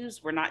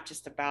values were not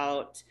just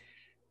about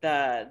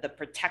the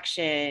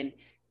protection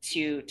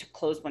to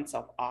close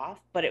oneself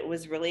off, but it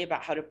was really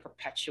about how to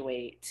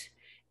perpetuate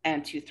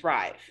and to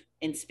thrive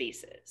in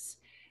spaces.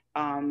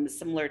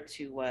 Similar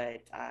to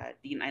what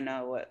Dean, I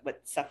know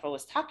what Sefa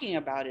was talking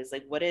about is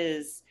like, what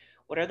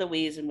are the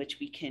ways in which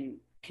we can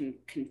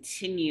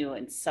continue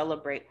and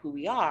celebrate who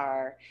we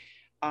are,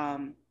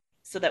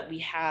 so that we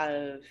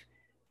have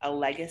a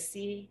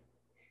legacy,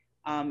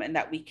 and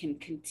that we can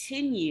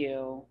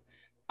continue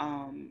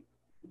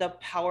the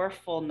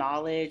powerful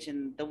knowledge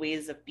and the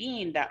ways of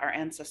being that our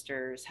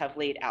ancestors have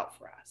laid out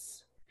for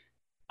us.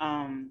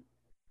 And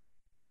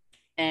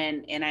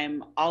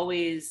I'm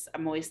always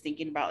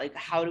thinking about, like,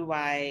 how do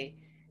I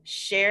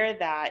share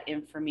that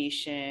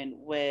information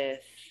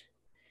with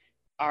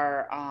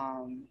our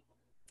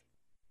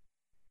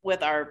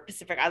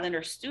Pacific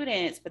Islander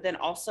students, but then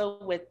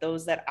also with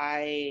those that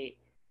I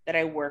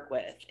work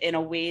with, in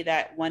a way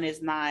that one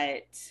is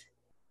not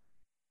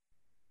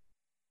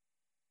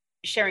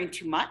sharing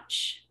too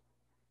much,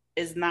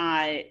 is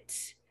not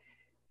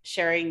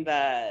sharing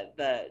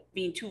the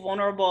being too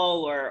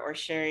vulnerable, or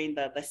sharing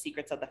the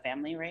secrets of the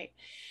family, right?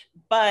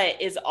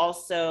 But is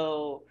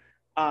also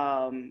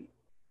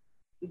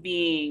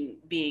being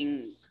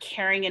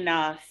caring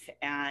enough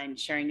and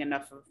sharing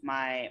enough of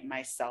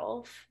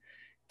myself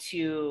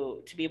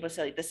to be able to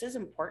say, like, this is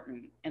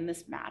important and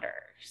this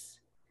matters.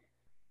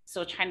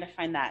 So trying to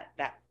find that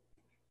I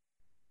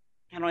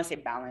don't want to say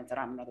balance, I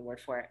don't have another word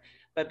for it,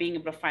 but being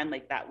able to find,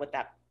 like, what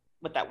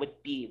that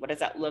would be, what does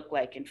that look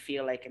like and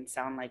feel like and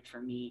sound like for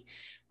me,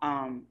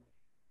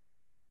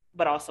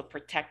 but also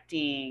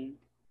protecting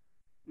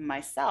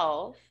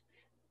myself,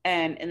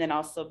 and then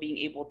also being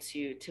able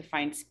to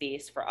find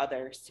space for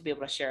others to be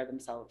able to share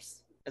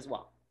themselves as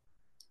well.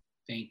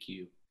 Thank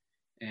you.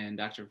 And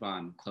Dr.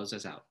 Vaughn, close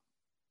us out.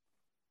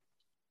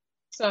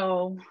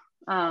 So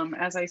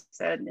as I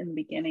said in the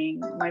beginning,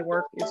 my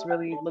work is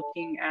really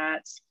looking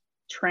at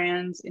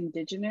trans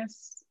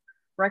Indigenous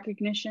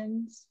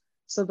recognitions.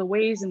 So the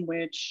ways in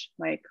which,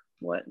 like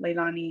what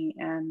Leilani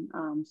and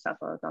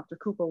Sefa, Dr.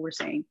 Kupo were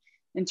saying,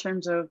 in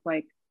terms of,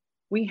 like,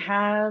 we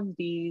have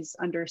these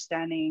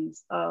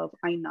understandings of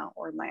Aina,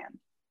 or land.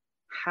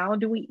 How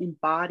do we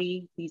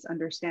embody these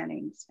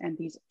understandings and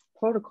these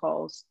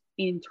protocols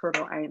in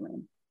Turtle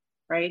Island,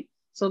 right?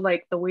 So,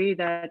 like, the way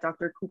that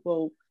Dr.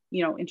 Kupo,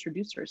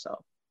 introduced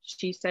herself,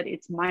 she said,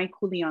 it's my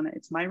kuleana,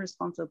 it's my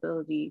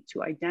responsibility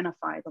to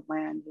identify the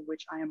land in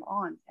which I am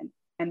on,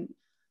 and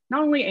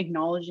not only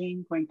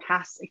acknowledging, going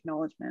past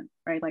acknowledgement,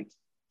 right? Like,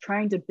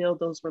 trying to build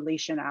those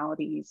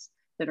relationalities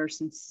that are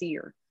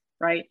sincere,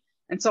 right?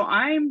 And so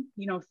I'm,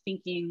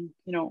 thinking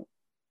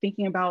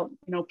about,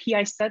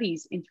 PI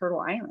studies in Turtle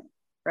Island,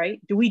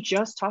 right? Do we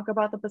just talk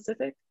about the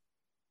Pacific?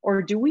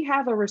 Or do we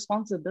have a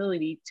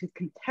responsibility to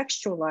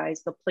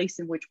contextualize the place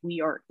in which we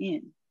are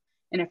in?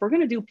 And if we're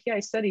going to do PI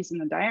studies in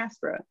the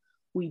diaspora,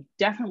 we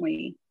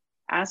definitely,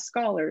 as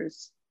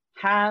scholars,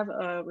 have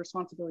a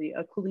responsibility,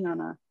 a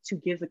kuleana, to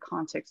give the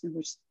context in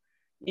which,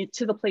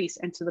 to the place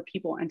and to the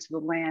people and to the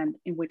land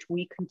in which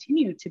we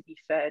continue to be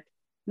fed,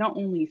 not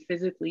only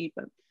physically,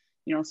 but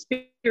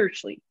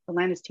spiritually. The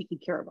land is taking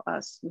care of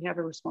us. We have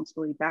a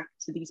responsibility back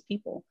to these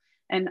people.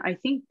 And I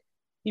think,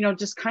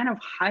 just kind of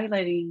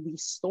highlighting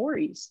these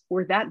stories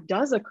where that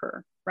does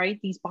occur, right?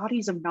 These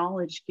bodies of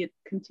knowledge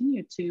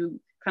continue to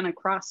kind of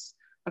cross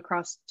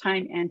across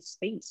time and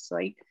space,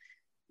 right?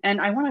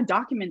 And I want to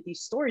document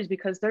these stories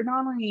because they're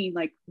not only,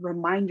 like,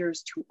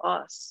 reminders to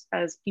us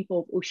as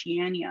people of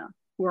Oceania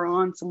who are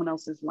on someone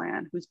else's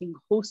land, who's being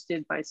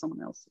hosted by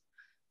someone else's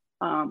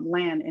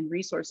land and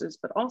resources,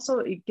 but also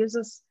it gives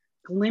us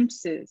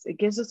glimpses, it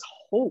gives us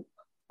hope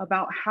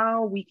about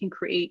how we can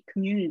create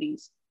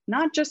communities,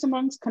 not just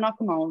amongst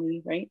Kanaka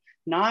Maoli, right?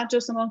 Not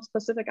just amongst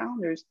Pacific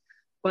Islanders,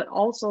 but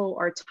also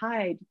are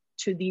tied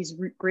to these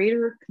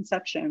greater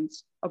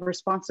conceptions of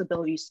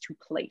responsibilities to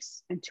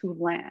place and to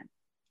land.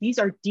 These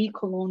are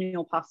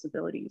decolonial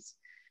possibilities.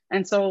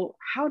 And so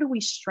how do we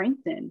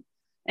strengthen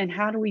and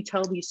how do we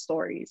tell these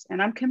stories?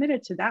 And I'm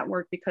committed to that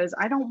work because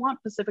I don't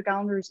want Pacific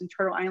Islanders in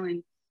Turtle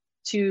Island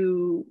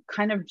to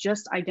kind of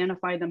just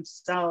identify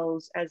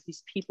themselves as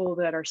these people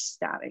that are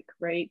static,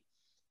 right?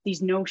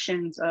 These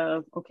notions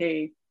of,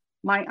 okay,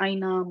 my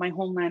Aina, my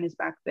homeland is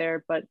back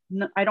there, but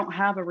I don't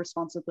have a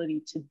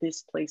responsibility to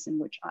this place in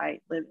which I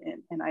live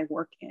in and I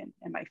work in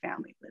and my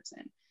family lives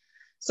in.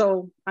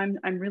 So I'm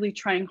really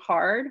trying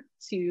hard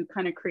to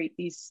kind of create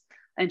these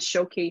and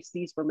showcase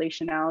these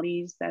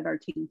relationalities that are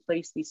taking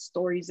place, these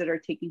stories that are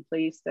taking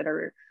place that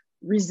are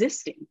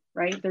resisting,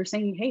 right? They're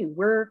saying, hey,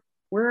 we're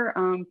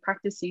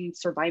practicing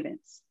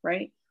survivance,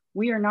 right?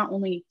 We are not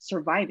only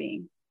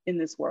surviving in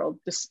this world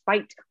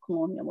despite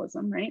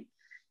colonialism, right?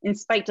 In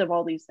spite of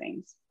all these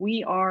things,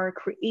 we are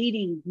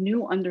creating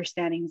new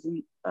understandings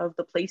of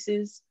the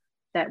places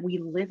that we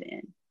live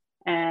in.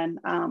 And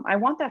I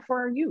want that for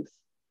our youth,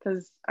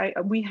 because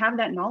we have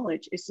that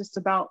knowledge. It's just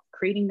about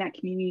creating that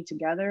community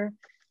together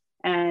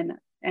and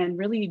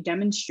really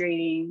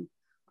demonstrating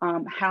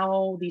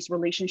how these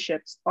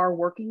relationships are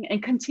working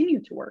and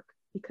continue to work,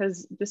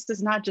 because this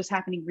is not just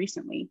happening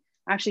recently.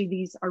 Actually,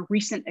 these are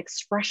recent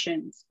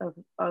expressions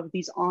of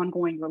these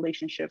ongoing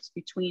relationships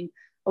between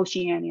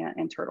Oceania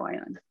and Turtle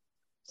Island.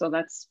 So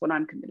that's what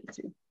I'm committed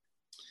to.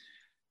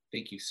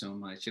 Thank you so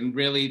much. And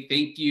really,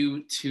 thank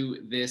you to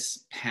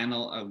this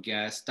panel of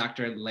guests,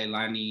 Dr.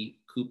 Leilani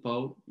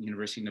Kupo,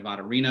 University of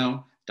Nevada,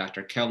 Reno,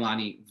 Dr.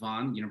 Kehaulani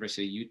Vaughn,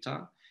 University of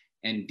Utah,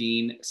 and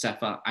Dean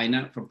Sefa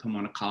Aina from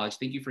Pomona College.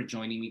 Thank you for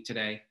joining me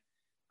today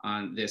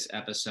on this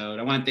episode.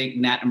 I want to thank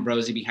Nat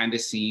Ambrosi behind the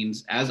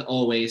scenes. As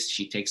always,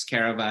 she takes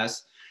care of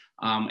us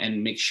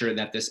and makes sure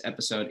that this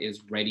episode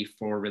is ready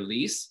for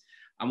release.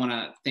 I want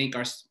to thank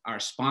our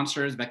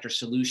sponsors, Vector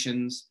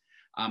Solutions.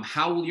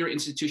 How will your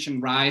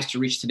institution rise to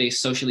reach today's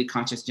socially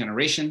conscious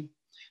generation?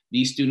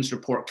 These students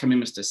report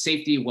commitments to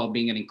safety,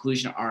 well-being, and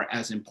inclusion are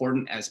as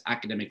important as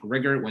academic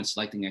rigor when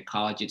selecting a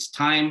college. It's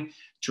time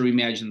to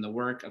reimagine the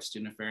work of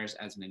student affairs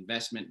as an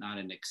investment, not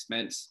an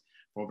expense.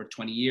 For over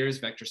 20 years,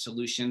 Vector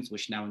Solutions,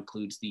 which now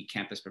includes the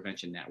Campus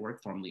Prevention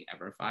Network, formerly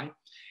Everify,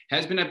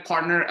 has been a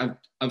partner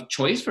of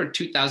choice for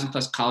 2,000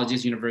 plus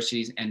colleges,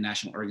 universities, and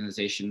national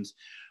organizations.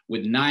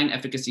 With 9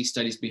 efficacy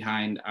studies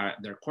behind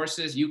their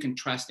courses, you can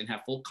trust and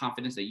have full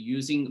confidence that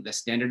using the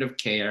standard of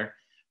care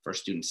for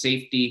student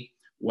safety,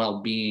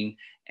 well-being,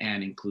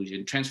 and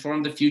inclusion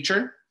transform the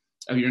future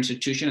of your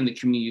institution and the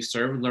community you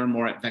serve. Learn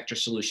more at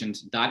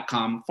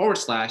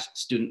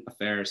vectorsolutions.com/student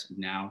affairs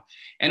now.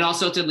 And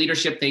also to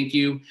leadership, thank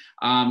you.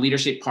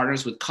 Leadership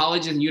partners with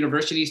colleges and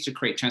universities to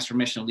create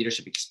transformational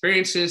leadership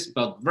experiences,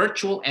 both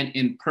virtual and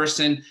in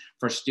person,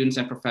 for students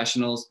and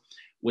professionals,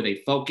 with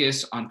a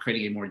focus on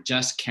creating a more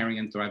just, caring,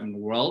 and thriving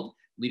world.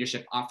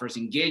 Leadership offers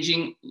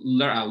engaging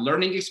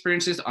learning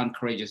experiences on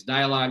courageous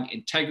dialogue,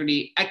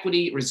 integrity,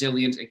 equity,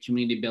 resilience, and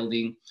community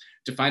building.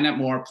 To find out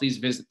more, please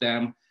visit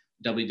them,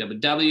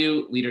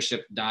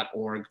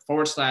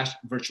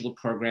 www.leadership.org/virtual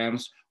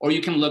programs, or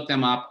you can look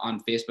them up on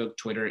Facebook,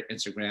 Twitter,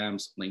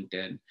 Instagrams,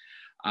 LinkedIn.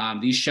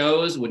 These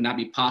shows would not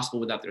be possible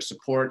without their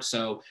support.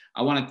 So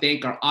I want to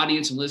thank our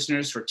audience and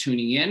listeners for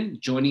tuning in,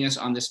 joining us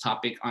on this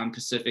topic on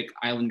Pacific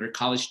Islander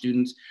college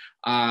students.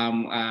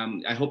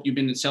 I hope you've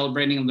been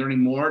celebrating and learning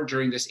more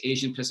during this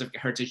Asian Pacific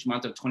Heritage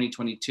Month of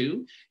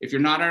 2022. If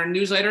you're not on our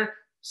newsletter,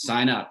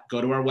 sign up.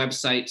 Go to our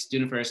website,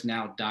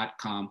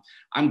 studentaffairsnow.com.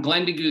 I'm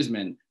Glenn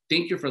DeGuzman.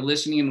 Thank you for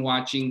listening and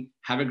watching.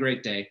 Have a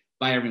great day.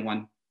 Bye,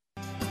 everyone.